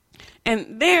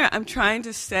 And there I'm trying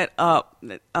to set up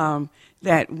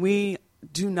that we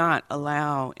do not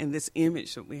allow, in this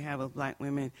image that we have of black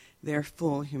women, their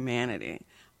full humanity,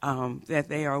 that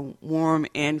they are warm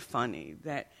and funny,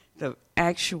 that the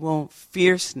actual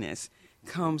fierceness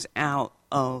comes out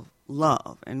of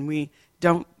love, and we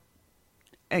don't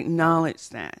acknowledge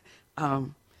that.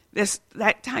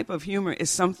 That type of humor is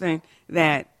something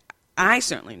that I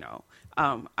certainly know.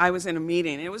 I was in a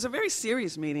meeting, and it was a very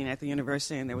serious meeting at the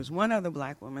university, and there was one other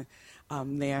black woman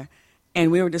there,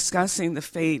 and we were discussing the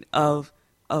fate of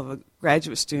a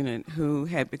graduate student who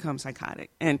had become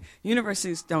psychotic. And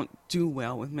universities don't do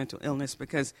well with mental illness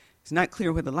because it's not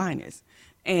clear where the line is.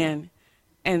 And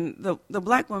the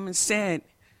black woman said,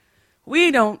 we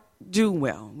don't do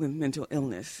well with mental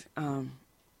illness.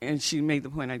 And she made the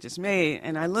point I just made.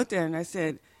 And I looked at her and I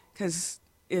said, because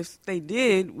if they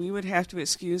did, we would have to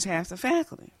excuse half the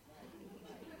faculty.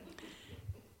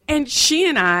 And she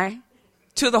and I,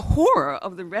 to the horror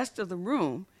of the rest of the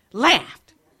room,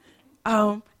 laughed.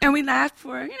 And we laughed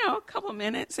for, a couple of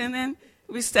minutes, and then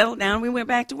we settled down. We went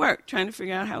back to work, trying to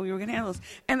figure out how we were going to handle this.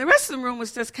 And the rest of the room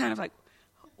was just kind of like,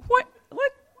 what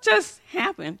just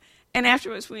happened? And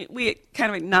afterwards, we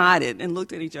kind of nodded and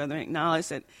looked at each other and acknowledged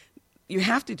that you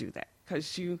have to do that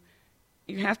because you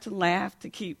have to laugh to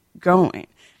keep going.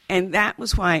 And that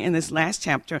was why in this last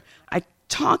chapter I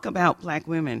talk about black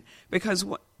women, because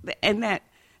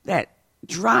that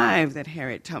drive that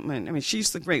Harriet Tubman,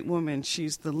 she's the great woman,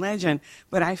 she's the legend,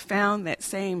 but I found that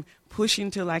same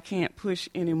pushing till I can't push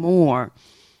anymore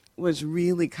was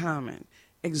really common.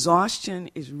 Exhaustion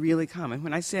is really common.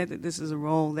 When I said that this is a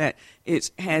role that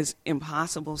has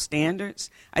impossible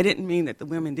standards, I didn't mean that the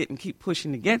women didn't keep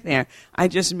pushing to get there. I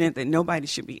just meant that nobody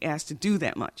should be asked to do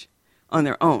that much on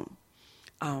their own.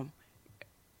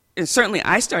 And certainly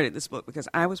I started this book because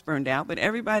I was burned out, but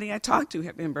everybody I talked to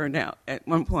had been burned out at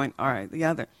one point or the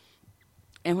other.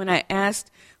 And when I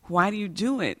asked, why do you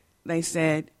do it? They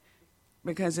said,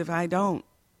 because if I don't,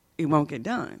 it won't get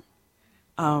done.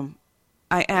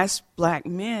 I asked black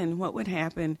men what would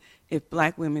happen if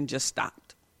black women just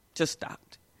stopped.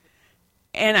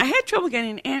 And I had trouble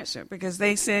getting an answer because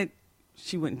they said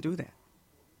she wouldn't do that.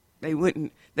 They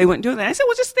wouldn't do that. I said,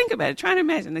 well, just think about it. Try to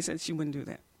imagine. They said she wouldn't do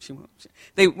that. She won't.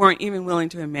 They weren't even willing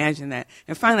to imagine that.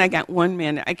 And finally I got one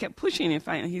man that I kept pushing, and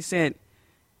finally he said,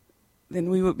 then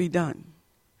we would be done.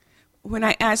 when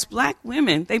I asked black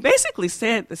women, they basically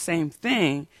said the same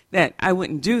thing, that I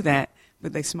wouldn't do that,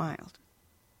 but they smiled.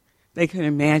 They could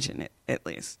imagine it, at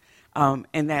least. And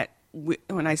that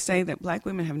when I say that black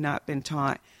women have not been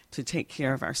taught to take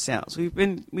care of ourselves, we've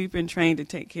been trained to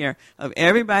take care of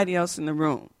everybody else in the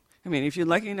room. I mean, if you're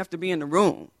lucky enough to be in the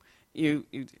room,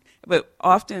 but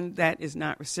often that is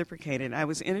not reciprocated. I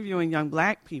was interviewing young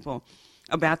black people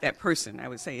about that person. I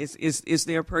would say, is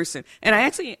there a person? And I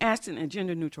actually asked in a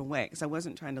gender-neutral way, because I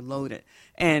wasn't trying to load it.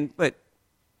 But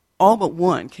all but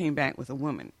one came back with a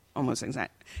woman, almost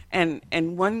exact. And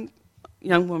one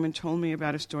young woman told me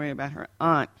about a story about her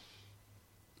aunt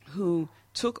who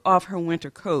took off her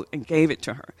winter coat and gave it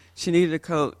to her. She needed a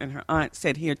coat, and her aunt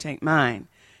said, "Here, take mine."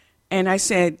 And I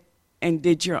said, "And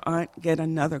did your aunt get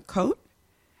another coat?"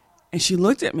 And she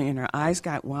looked at me, and her eyes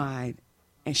got wide,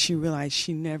 and she realized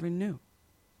she never knew.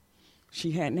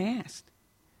 She hadn't asked.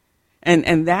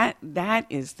 And that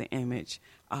is the image.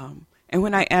 And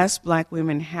when I asked black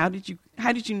women, how did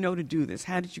you know to do this?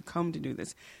 How did you come to do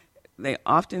this? They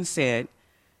often said,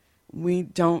 we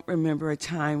don't remember a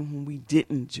time when we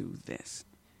didn't do this.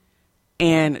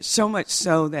 And so much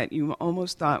so that you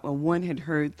almost thought, well, one had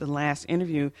heard the last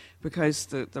interview, because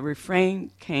the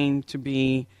refrain came to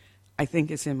be, I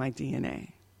think it's in my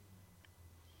DNA.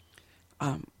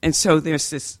 And so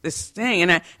there's this thing,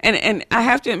 and I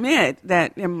have to admit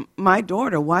that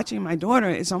watching my daughter,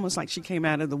 it's almost like she came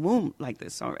out of the womb like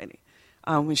this already.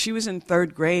 When she was in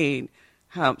third grade,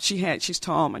 she's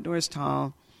tall. My daughter's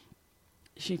tall.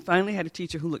 She finally had a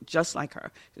teacher who looked just like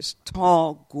her. This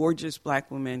tall, gorgeous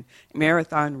black woman,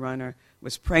 marathon runner,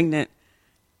 was pregnant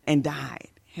and died.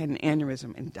 Had an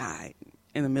aneurysm and died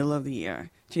in the middle of the year.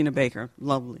 Gina Baker,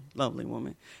 lovely, lovely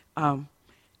woman,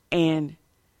 and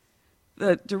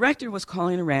the director was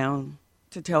calling around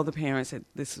to tell the parents that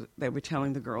they were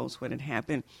telling the girls what had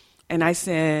happened. And I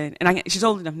said, she's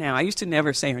old enough now. I used to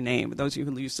never say her name, but those of you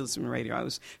who used to listen to radio, I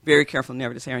was very careful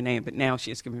never to say her name, but now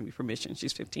she has given me permission.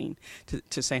 She's 15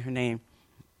 to say her name.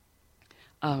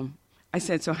 I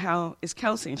said, "So how is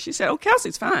Kelsey?" And she said, "Oh,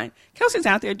 Kelsey's fine. Kelsey's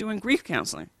out there doing grief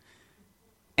counseling."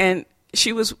 And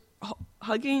she was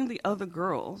hugging the other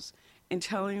girls and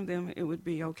telling them it would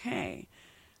be okay.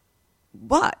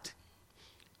 But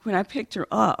when I picked her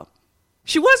up,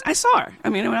 I saw her. I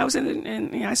mean, when I was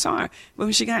I saw her. But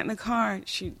when she got in the car,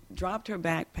 she dropped her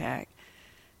backpack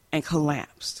and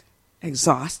collapsed,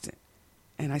 exhausted.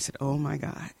 And I said, oh, my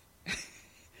God.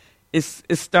 It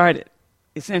started,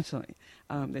 essentially,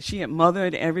 that she had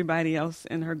mothered everybody else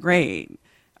in her grade,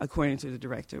 according to the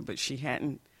director, but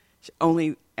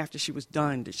only after she was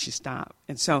done did she stop.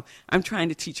 And so I'm trying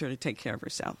to teach her to take care of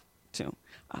herself, too.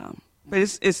 But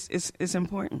it's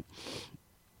important.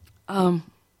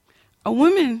 A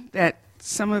woman that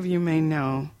some of you may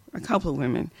know, a couple of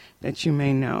women that you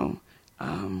may know,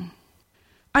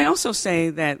 I also say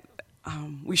that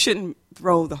we shouldn't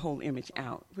throw the whole image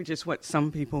out, which is what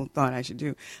some people thought I should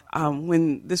do.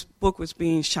 When this book was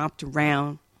being shopped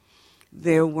around,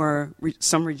 there were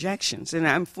some rejections, and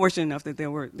I'm fortunate enough that there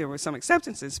were some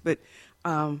acceptances, but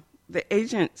the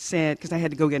agent said, because I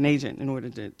had to go get an agent in order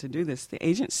to do this, the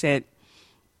agent said,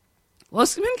 well,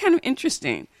 it's been kind of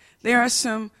interesting. There are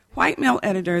some white male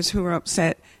editors who are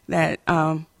upset that,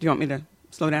 do you want me to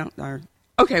slow down?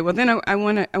 Okay, well then I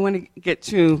want to get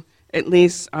to at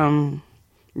least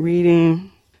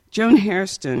reading. Joan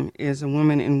Hairston is a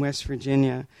woman in West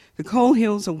Virginia. The coal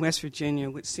hills of West Virginia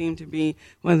would seem to be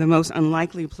one of the most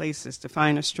unlikely places to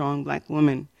find a strong black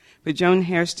woman, but Joan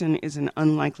Hairston is an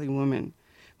unlikely woman.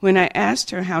 When I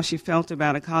asked her how she felt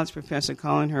about a college professor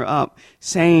calling her up,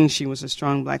 saying she was a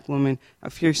strong black woman, a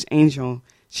fierce angel,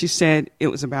 she said it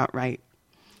was about right.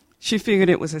 She figured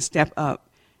it was a step up.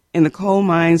 In the coal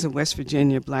mines of West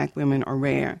Virginia, black women are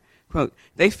rare. Quote,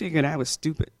 they figured I was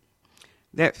stupid.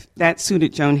 That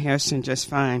suited Joan Hairston just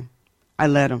fine. I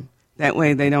let them. That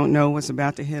way they don't know what's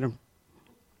about to hit them.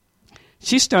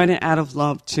 She started out of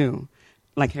love, too,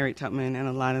 like Harriet Tubman and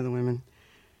a lot of the women.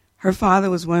 Her father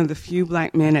was one of the few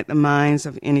black men at the mines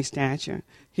of any stature.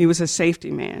 He was a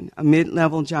safety man, a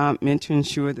mid-level job meant to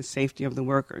ensure the safety of the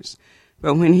workers.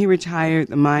 But when he retired,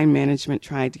 the mine management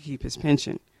tried to keep his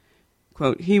pension.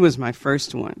 Quote, he was my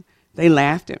first one. They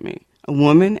laughed at me. A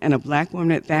woman, and a black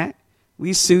woman at that?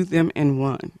 We sued them and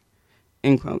won.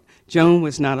 End quote. Joan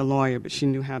was not a lawyer, but she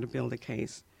knew how to build a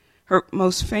case. Her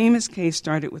most famous case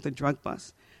started with a drug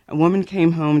bust. A woman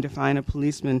came home to find a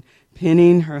policeman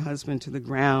pinning her husband to the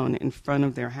ground in front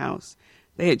of their house.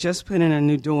 They had just put in a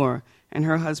new door, and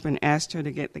her husband asked her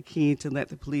to get the key to let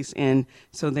the police in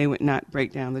so they would not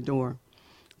break down the door.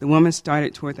 The woman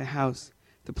started toward the house.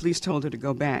 The police told her to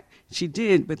go back. She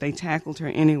did, but they tackled her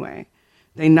anyway.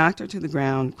 They knocked her to the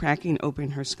ground, cracking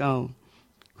open her skull.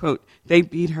 Quote, they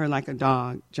beat her like a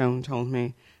dog, Joan told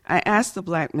me. I asked the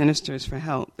black ministers for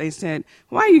help. They said,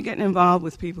 why are you getting involved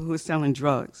with people who are selling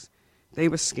drugs? They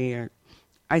were scared.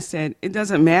 I said, it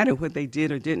doesn't matter what they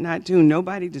did or did not do.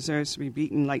 Nobody deserves to be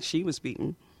beaten like she was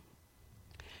beaten.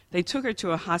 They took her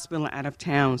to a hospital out of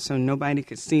town so nobody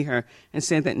could see her and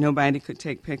said that nobody could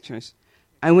take pictures.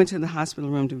 I went to the hospital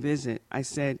room to visit. I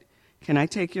said, can I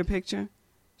take your picture?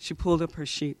 She pulled up her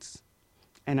sheets,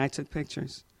 and I took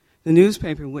pictures. The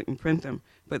newspaper wouldn't print them,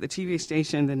 but the TV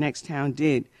station in the next town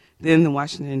did. Then the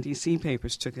Washington, D.C.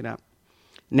 papers took it up.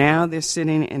 Now they're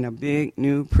sitting in a big,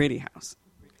 new, pretty house.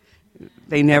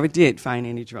 They never did find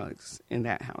any drugs in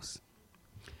that house.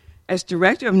 As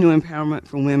director of New Empowerment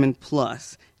for Women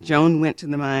Plus, Joan went to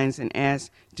the mines and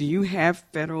asked, do you have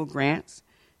federal grants?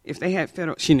 If they had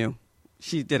federal, she knew.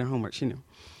 She did her homework, she knew.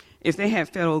 If they had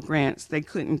federal grants, they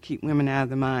couldn't keep women out of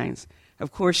the mines.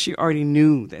 Of course, she already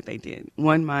knew that they did.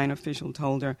 One mine official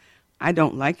told her, I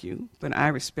don't like you, but I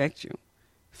respect you.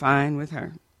 Fine with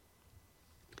her.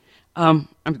 I'm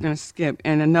going to skip.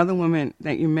 And another woman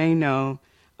that you may know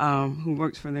who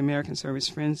works for the American Service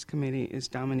Friends Committee is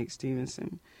Dominique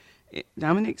Stevenson.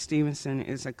 Dominique Stevenson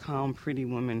is a calm, pretty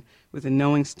woman with the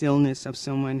knowing stillness of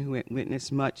someone who had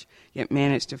witnessed much, yet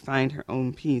managed to find her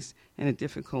own peace in a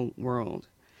difficult world.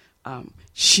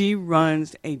 She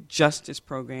runs a justice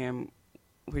program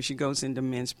where she goes into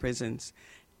men's prisons.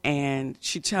 And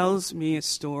she tells me a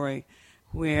story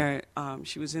where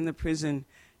she was in the prison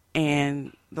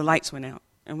and the lights went out.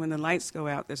 And when the lights go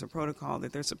out, there's a protocol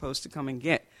that they're supposed to come and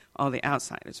get all the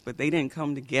outsiders, but they didn't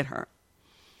come to get her.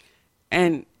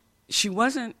 And she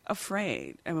wasn't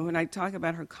afraid. I mean, when I talk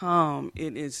about her calm,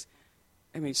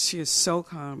 she is so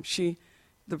calm.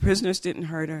 The prisoners didn't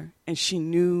hurt her, and she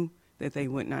knew that they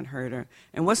would not hurt her.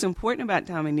 And what's important about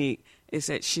Dominique is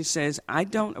that she says, I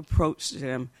don't approach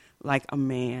them like a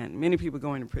man. Many people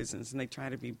go into prisons and they try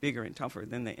to be bigger and tougher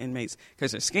than the inmates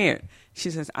because they're scared. She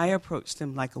says, I approach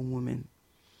them like a woman.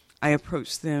 I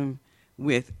approach them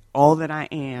with all that I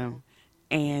am,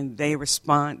 and they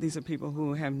respond. These are people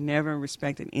who have never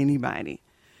respected anybody,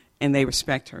 and they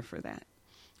respect her for that.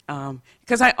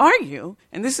 Because I argue,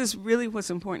 and this is really what's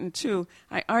important too,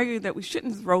 I argue that we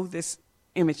shouldn't throw this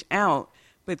image out,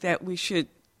 but that we should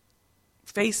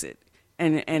face it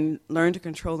and learn to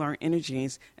control our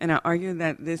energies. And I argue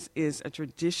that this is a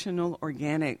traditional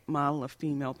organic model of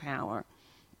female power.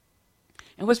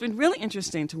 And what's been really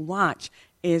interesting to watch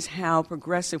is how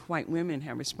progressive white women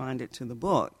have responded to the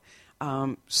book.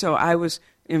 So I was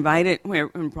invited, when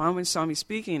Bronwyn saw me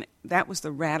speaking, that was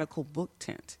the Radical Book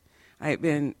Tent. I had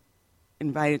been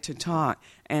invited to talk,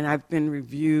 and I've been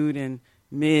reviewed in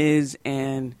Ms.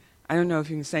 and I don't know if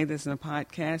you can say this in a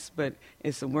podcast, but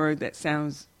it's a word that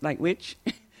sounds like witch.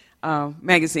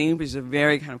 Magazine, which is a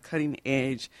very kind of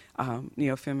cutting-edge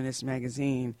neo-feminist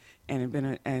magazine,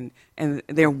 and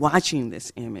they're watching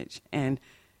this image. And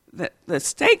the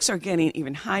stakes are getting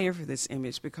even higher for this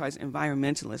image because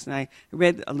environmentalists, and I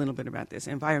read a little bit about this,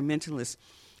 environmentalists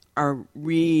are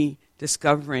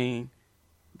rediscovering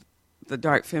the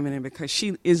dark feminine because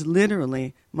she is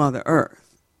literally Mother Earth.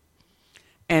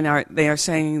 And they are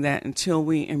saying that until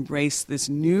we embrace this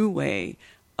new way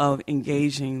of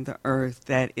engaging the earth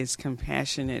that is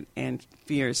compassionate and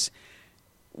fierce,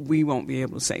 we won't be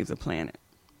able to save the planet.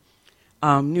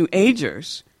 New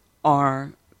Agers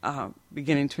are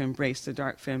beginning to embrace the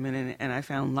dark feminine, and I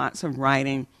found lots of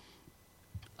writing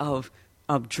of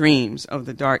dreams of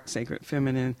the dark sacred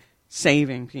feminine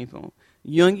saving people.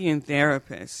 Jungian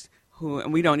therapists,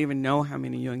 and we don't even know how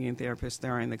many Jungian therapists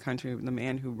there are in the country. The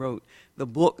man who wrote the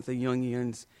book, The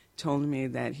Jungians, told me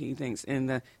that he thinks in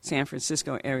the San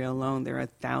Francisco area alone there are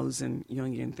 1,000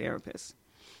 Jungian therapists.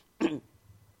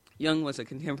 Jung was a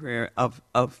contemporary of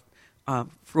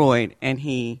Freud, and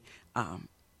he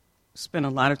spent a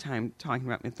lot of time talking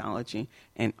about mythology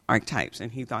and archetypes,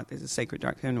 and he thought that the sacred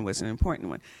dark feminine was an important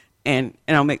one. And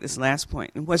I'll make this last point.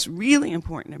 And what's really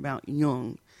important about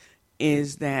Jung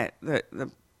is that the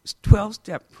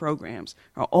 12-step programs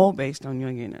are all based on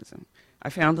Jungianism. I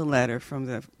found a letter from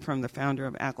the founder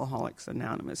of Alcoholics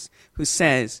Anonymous who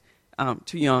says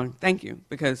to Jung, thank you,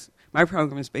 because my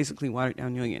program is basically watered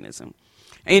down Jungianism.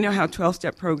 And you know how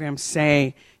 12-step programs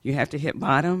say you have to hit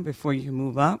bottom before you can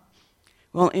move up?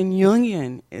 Well, in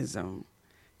Jungianism,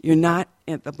 you're not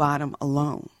at the bottom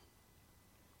alone.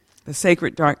 The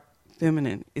sacred dark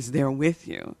feminine is there with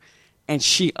you, and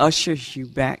she ushers you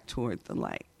back toward the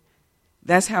light.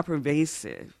 That's how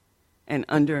pervasive and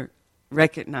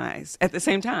under-recognized, at the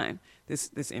same time,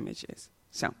 this image is.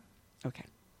 So, okay,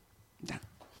 done.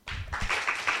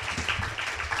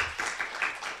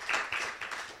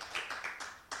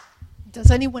 Does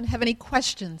anyone have any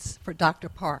questions for Dr.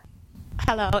 Park?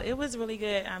 Hello, it was really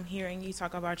good hearing you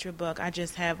talk about your book. I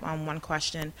just have one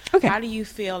question. Okay. How do you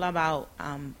feel about,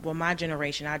 my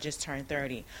generation, I just turned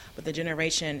 30, but the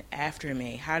generation after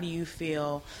me, how do you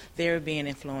feel they're being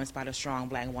influenced by the strong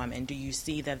black woman? Do you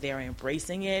see that they're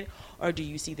embracing it, or do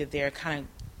you see that they're kind of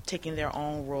taking their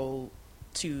own role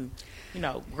to,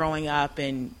 growing up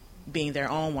and being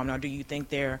their own woman, or do you think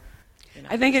they're...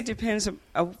 I think it depends,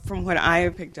 from what I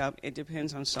have picked up, it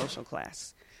depends on social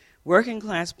class. Working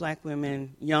class black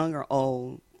women, young or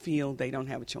old, feel they don't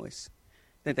have a choice,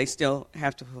 that they still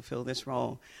have to fulfill this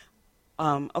role.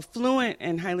 Affluent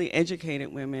and highly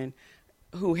educated women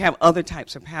who have other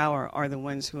types of power are the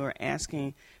ones who are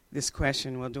asking this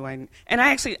question, well, do I... And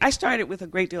I started with a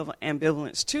great deal of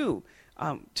ambivalence, too,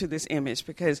 to this image,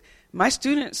 because my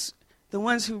students, the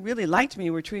ones who really liked me,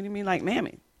 were treating me like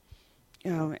Mammy.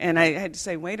 And I had to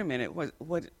say, wait a minute,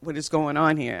 what is going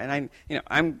on here? And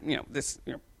I'm this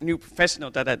new professional,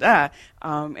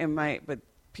 but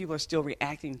people are still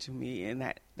reacting to me in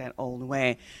that old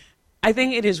way. I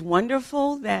think it is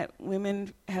wonderful that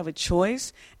women have a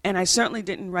choice, and I certainly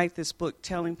didn't write this book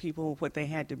telling people what they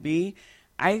had to be.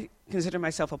 I consider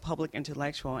myself a public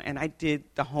intellectual, and I did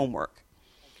the homework.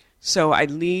 So I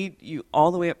lead you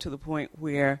all the way up to the point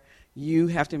where you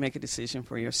have to make a decision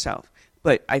for yourself.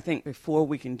 But I think before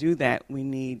we can do that, we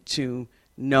need to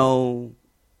know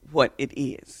what it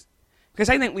is. Because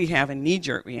I think we have a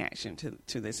knee-jerk reaction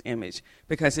to this image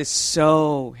because it's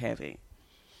so heavy.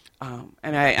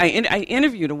 And I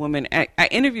interviewed a woman. I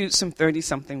interviewed some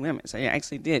 30-something women. So I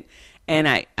actually did. And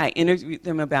I interviewed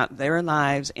them about their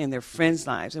lives and their friends'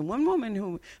 lives. And one woman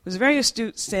who was very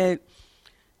astute said,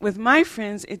 with my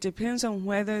friends, it depends on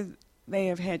whether they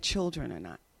have had children or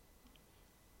not.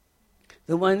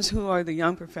 The ones who are the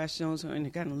young professionals who are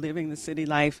kind of living the city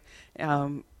life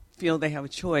feel they have a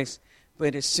choice.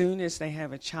 But as soon as they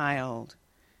have a child,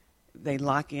 they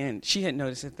lock in. She had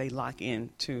noticed that they lock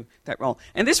into that role.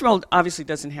 And this role obviously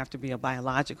doesn't have to be a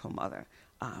biological mother.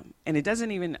 And it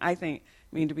doesn't even, I think,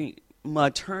 mean to be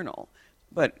maternal.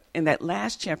 But in that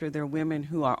last chapter, there are women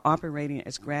who are operating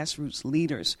as grassroots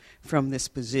leaders from this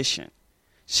position.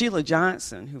 Sheila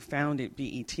Johnson, who founded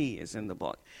BET, is in the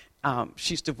book.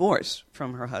 She's divorced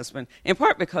from her husband, in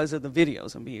part because of the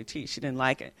videos on BET. She didn't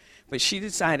like it. But she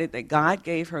decided that God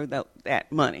gave her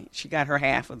that money. She got her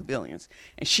half of the billions.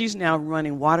 And she's now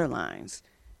running water lines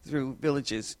through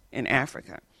villages in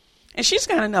Africa. And she's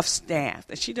got enough staff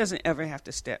that she doesn't ever have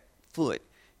to step foot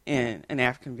in an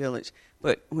African village.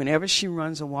 But whenever she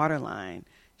runs a water line,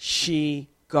 she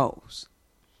goes.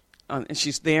 And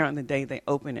she's there on the day they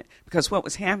open it. Because what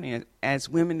was happening as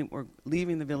women were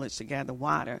leaving the village to gather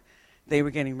water, they were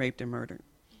getting raped and murdered.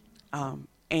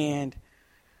 And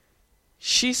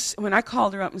when I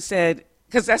called her up and said,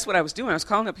 because that's what I was doing, I was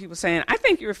calling up people saying, I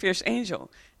think you're a fierce angel.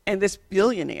 And this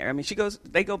billionaire, I mean,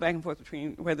 they go back and forth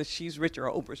between whether she's richer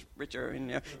or Oprah's richer,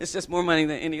 and it's just more money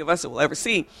than any of us will ever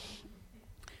see.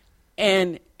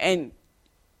 And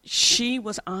she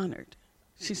was honored.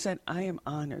 She said, I am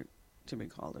honored to be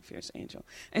called a fierce angel.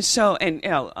 And so,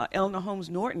 Eleanor Holmes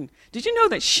Norton, did you know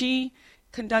that she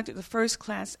conducted the first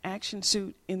class action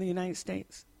suit in the United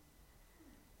States?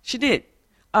 She did.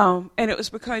 And it was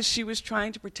because she was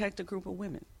trying to protect a group of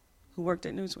women who worked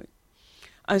at Newsweek.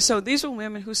 So these were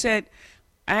women who said,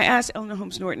 I asked Eleanor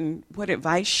Holmes Norton what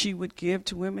advice she would give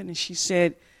to women, and she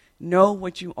said, know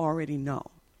what you already know.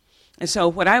 And so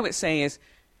what I would say is,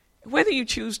 whether you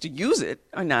choose to use it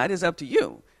or not is up to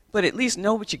you, but at least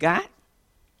know what you got.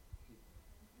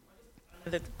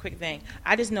 The quick thing,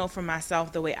 I just know for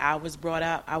myself the way I was brought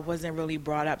up, I wasn't really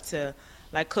brought up to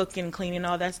like cooking, cleaning,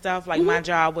 all that stuff. Like my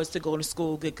job was to go to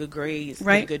school, get good grades,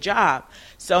 get a good job.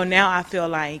 So now I feel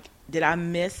like, did I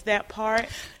miss that part?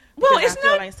 Well, because I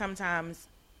feel like sometimes,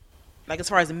 like as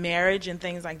far as marriage and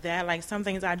things like that, like some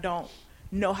things I don't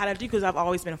know how to do because I've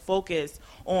always been focused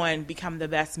on becoming the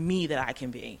best me that I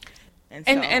can be.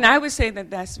 And I would say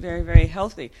that that's very, very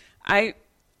healthy.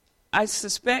 I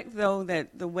suspect, though,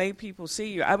 that the way people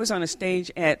see you, I was on a stage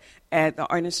at the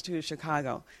Art Institute of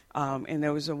Chicago, and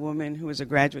there was a woman who was a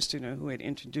graduate student who had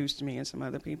introduced me and some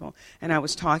other people, and I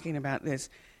was talking about this.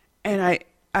 And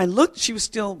I looked, she was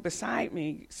still beside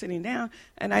me, sitting down,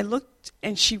 and I looked,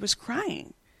 and she was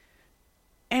crying.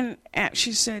 And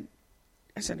she said,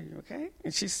 I said, are you okay?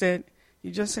 And she said, you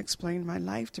just explained my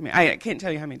life to me. I can't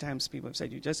tell you how many times people have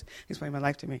said, you just explained my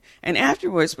life to me. And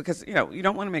afterwards, because, you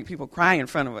don't want to make people cry in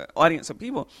front of an audience of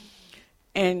people.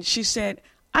 And she said,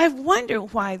 I wonder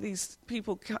why these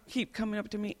people keep coming up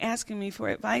to me asking me for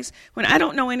advice when I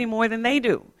don't know any more than they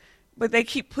do. but they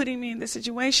keep putting me in this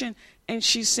situation. And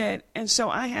she said, and so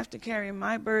I have to carry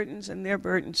my burdens and their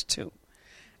burdens too.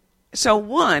 So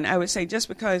one, I would say just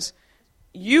because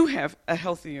you have a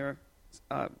healthier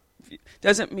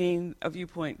doesn't mean a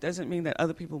viewpoint, doesn't mean that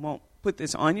other people won't put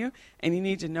this on you, and you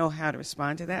need to know how to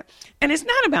respond to that. And it's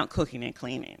not about cooking and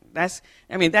cleaning. That's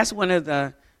one of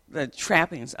the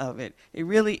trappings of it. It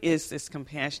really is this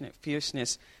compassionate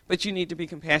fierceness, but you need to be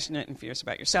compassionate and fierce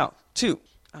about yourself, too.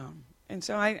 And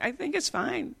so I think it's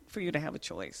fine for you to have a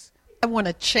choice. I want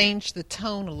to change the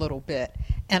tone a little bit,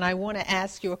 and I want to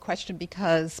ask you a question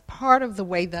because part of the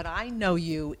way that I know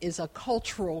you is a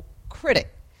cultural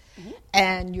critic. Mm-hmm.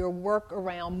 And your work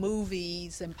around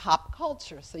movies and pop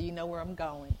culture, so you know where I'm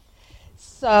going.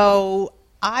 So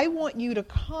I want you to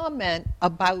comment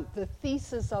about the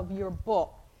thesis of your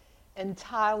book and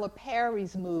Tyler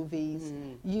Perry's movies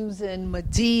using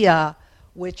Medea,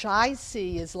 which I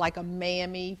see as like a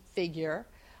mammy figure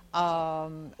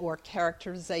or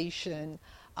characterization,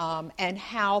 and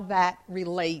how that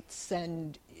relates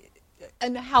and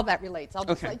how that relates. I'll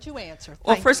just let you answer.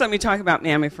 Well, first let me talk about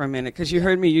mammy for a minute, because you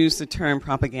heard me use the term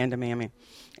propaganda mammy.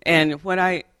 And what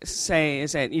I say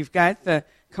is that you've got the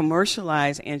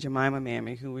commercialized Aunt Jemima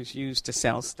mammy who was used to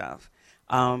sell stuff,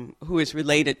 who is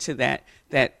related to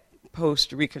that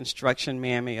post-Reconstruction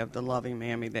mammy of the loving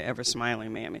mammy, the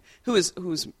ever-smiling mammy,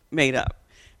 who's made up.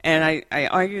 And I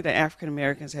argue that African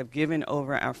Americans have given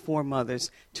over our foremothers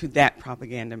to that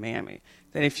propaganda mammy.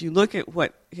 That if you look at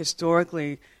what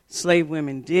historically slave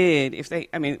women did,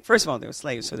 first of all, they were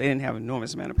slaves, so they didn't have an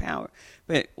enormous amount of power.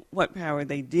 But what power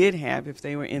they did have, if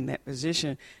they were in that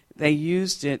position, they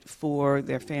used it for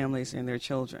their families and their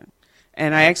children.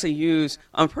 And I actually use,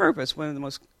 on purpose, one of the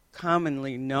most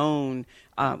commonly known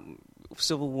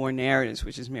Civil War narratives,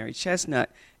 which is Mary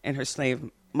Chestnut and her slave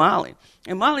Molly.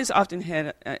 And Molly's often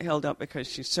held up because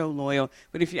she's so loyal.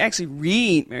 But if you actually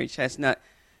read Mary Chestnut,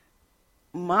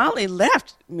 Molly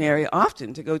left Mary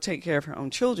often to go take care of her own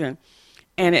children.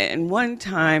 And one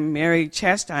time, Mary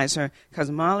chastised her because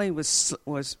Molly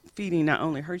was feeding not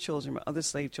only her children, but other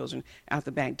slave children out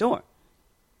the back door.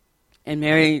 And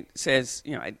Mary says,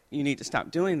 you need to stop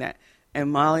doing that.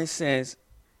 And Molly says,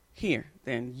 here,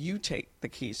 then you take the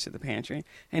keys to the pantry.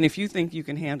 And if you think you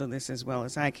can handle this as well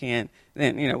as I can,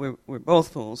 then, we're both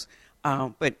fools.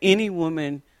 But any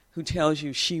woman who tells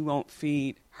you she won't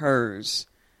feed hers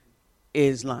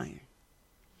is lying.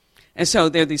 And so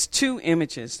there are these two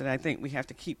images that I think we have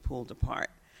to keep pulled apart.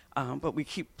 But we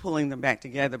keep pulling them back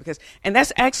together and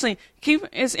that's actually,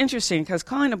 it's interesting because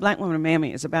calling a black woman a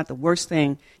mammy is about the worst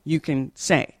thing you can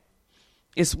say.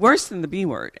 It's worse than the B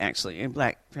word, actually, in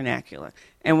black vernacular.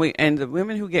 And the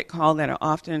women who get called that are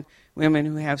often women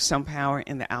who have some power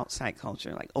in the outside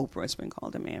culture, like Oprah has been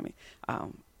called a mammy.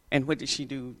 And what did she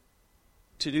do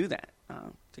to do that,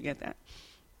 to get that?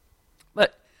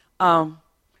 But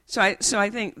so I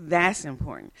think that's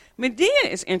important. Medea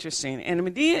is interesting, and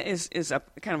Medea is a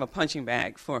kind of a punching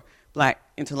bag for black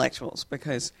intellectuals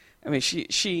because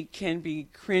she can be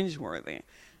cringeworthy.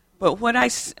 But what I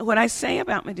say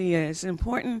about Medea is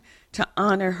important to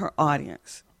honor her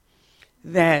audience.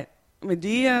 That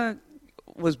Medea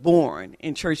was born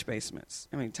in church basements.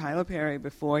 Tyler Perry,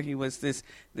 before he was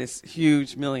this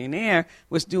huge millionaire,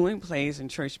 was doing plays in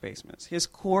church basements. His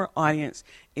core audience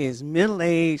is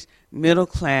middle-aged,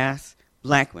 middle-class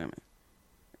black women.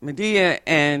 Medea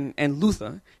and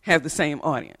Luther have the same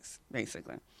audience,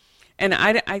 basically. And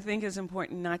I think it's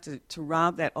important not to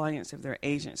rob that audience of their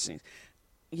agency.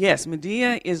 Yes,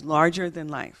 Medea is larger than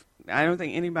life. I don't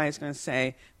think anybody's going to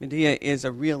say Medea is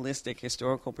a realistic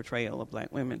historical portrayal of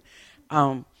black women.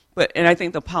 But I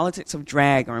think the politics of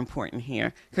drag are important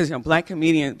here because black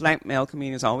male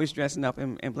comedians always dressing up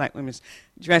in black women's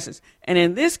dresses. And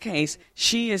in this case,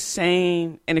 she is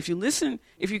saying, and if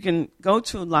you can go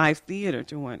to a live theater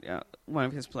to one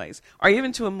of his plays, or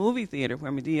even to a movie theater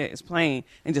where Medea is playing,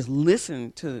 and just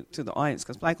listen to the audience,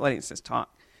 because black audiences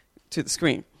talk to the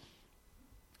screen.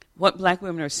 What black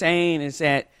women are saying is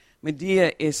that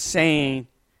Medea is saying,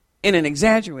 in an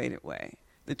exaggerated way,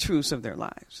 the truths of their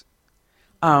lives.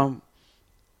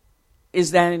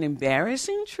 Is that an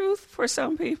embarrassing truth for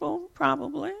some people?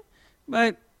 Probably.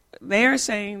 But they are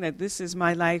saying that this is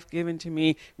my life given to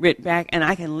me, writ back, and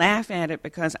I can laugh at it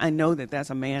because I know that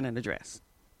that's a man in a dress.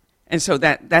 And so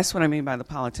that's what I mean by the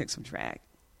politics of drag.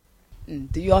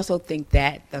 Do you also think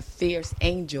that the fierce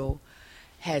angel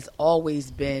has always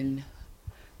been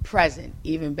present,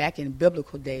 even back in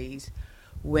biblical days,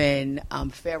 when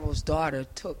Pharaoh's daughter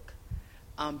took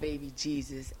baby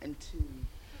Jesus into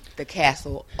the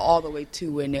castle, all the way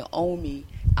to where Naomi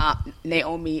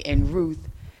and Ruth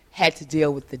had to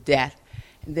deal with the death,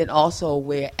 and then also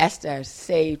where Esther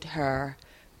saved her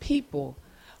people.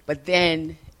 But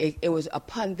then it was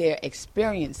upon their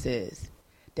experiences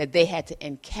that they had to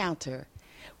encounter,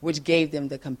 which gave them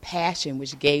the compassion,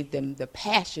 which gave them the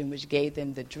passion, which gave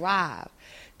them the drive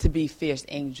to be fierce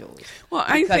angels. Well,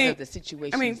 I think, of the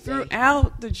situation. I mean,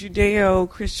 throughout the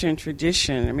Judeo-Christian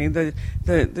tradition, I mean,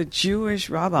 the Jewish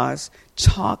rabbis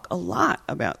talk a lot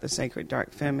about the sacred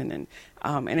dark feminine.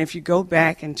 And if you go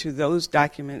back into those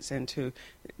documents and to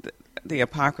the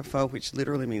Apocrypha, which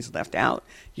literally means left out,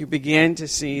 you begin to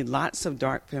see lots of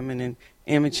dark feminine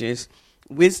images.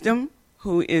 Wisdom,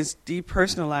 who is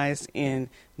depersonalized in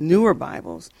newer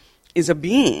Bibles, is a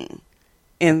being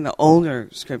in the older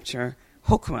scripture,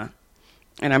 Hokmah.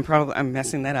 And I'm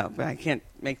messing that up, but I can't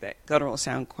make that guttural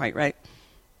sound quite right.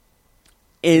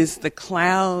 Is the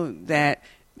cloud that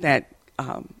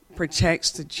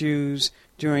protects the Jews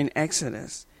during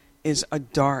Exodus, is a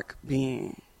dark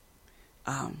being.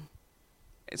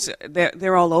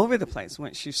 They're all over the place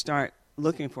once you start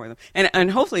looking for them. And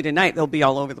hopefully tonight they'll be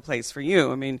all over the place for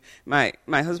you. I mean, my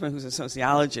husband, who's a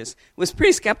sociologist, was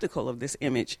pretty skeptical of this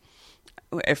image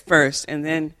at first, and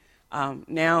then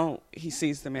now he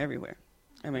sees them everywhere.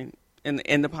 I mean,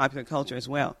 in the popular culture as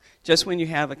well. Just when you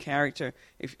have a character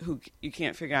who you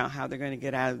can't figure out how they're going to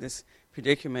get out of this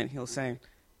predicament, he'll say,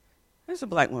 "There's a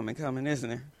black woman coming, isn't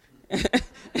there?"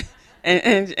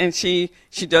 and she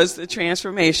does the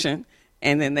transformation,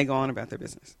 and then they go on about their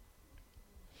business.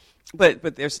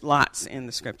 But there's lots in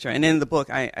the scripture. And in the book,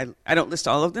 I don't list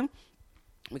all of them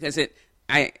because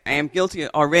I am guilty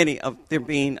already of there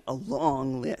being a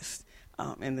long list.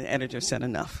 And the editor said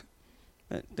enough.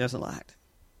 But there's a lot.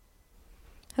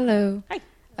 Hello. Hi.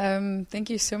 Thank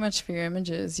you so much for your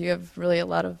images. You have really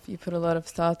you put a lot of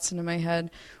thoughts into my head.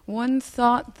 One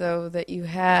thought, though, that you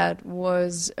had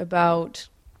was about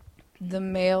the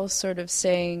male sort of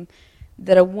saying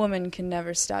that a woman can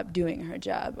never stop doing her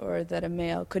job, or that a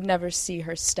male could never see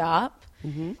her stop.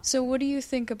 Mm-hmm. So what do you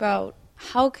think about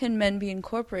how can men be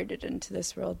incorporated into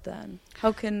this world then?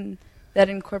 How can that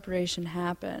incorporation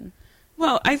happen?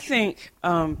 Well, I think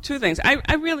two things.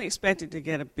 I really expected to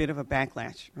get a bit of a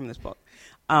backlash from this book.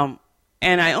 And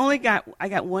I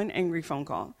got one angry phone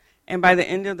call. And by the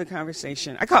end of the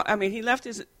conversation, he left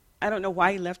I don't know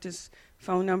why he left his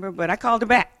phone number, but I called her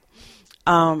back.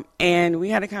 And we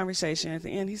had a conversation at the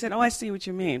end. He said, "Oh, I see what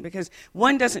you mean," because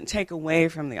one doesn't take away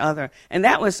from the other. And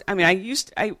that was,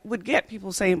 I would get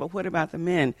people saying, "But what about the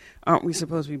men? Aren't we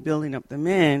supposed to be building up the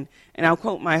men?" And I'll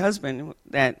quote my husband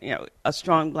that, a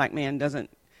strong black man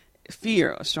doesn't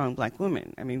fear a strong black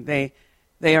woman. I mean,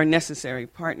 they are necessary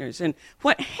partners. And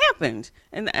what happened,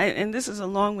 and this is a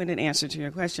long-winded answer to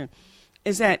your question,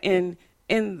 is that in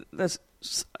the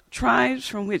tribes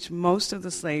from which most of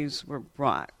the slaves were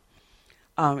brought,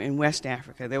 in West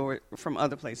Africa. There were from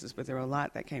other places, but there were a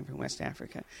lot that came from West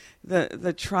Africa.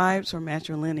 The tribes were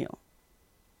matrilineal.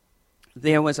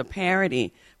 There was a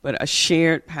parity, but a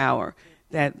shared power,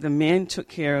 that the men took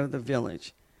care of the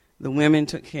village. The women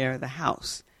took care of the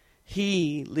house.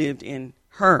 He lived in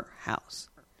her house.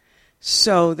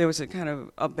 So there was a kind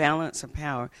of a balance of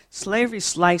power. Slavery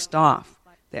sliced off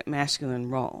that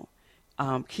masculine role,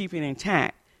 keeping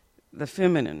intact the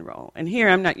feminine role. And here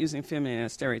I'm not using feminine in a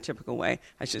stereotypical way.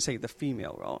 I should say the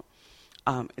female role.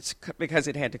 It's because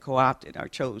it had to co-opt it, or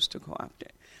chose to co-opt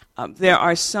it. There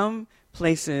are some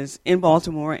places in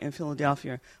Baltimore and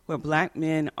Philadelphia where black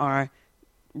men are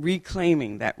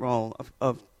reclaiming that role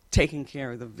of taking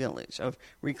care of the village, of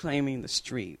reclaiming the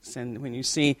streets. And when you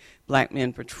see black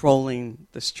men patrolling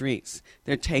the streets,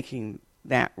 they're taking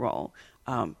that role.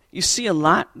 You see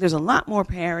there's a lot more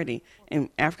parity in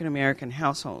African-American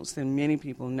households than many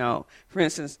people know. For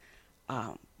instance,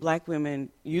 black women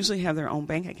usually have their own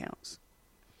bank accounts.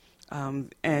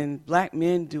 And black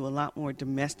men do a lot more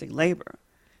domestic labor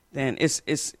than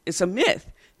it's a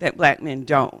myth that black men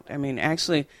don't. I mean,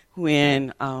 actually,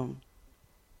 when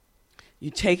you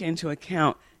take into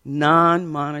account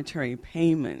non-monetary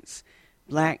payments,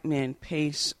 black men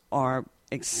pace or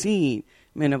exceed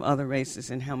men of other races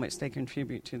in how much they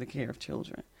contribute to the care of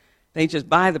children. They just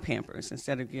buy the Pampers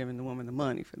instead of giving the woman the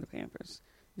money for the Pampers.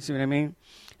 You see what I mean?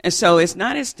 And so it's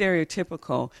not as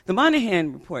stereotypical. The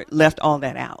Moynihan Report left all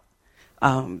that out.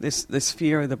 This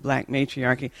fear of the black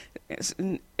matriarchy.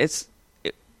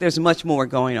 There's much more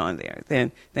going on there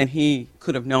than he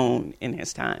could have known in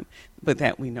his time, but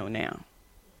that we know now.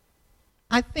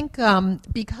 I think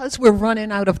because we're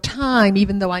running out of time,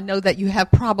 even though I know that you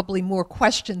have probably more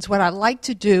questions, what I'd like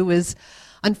to do is,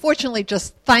 unfortunately,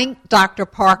 just thank Dr.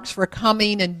 Parks for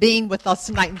coming and being with us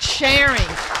tonight and sharing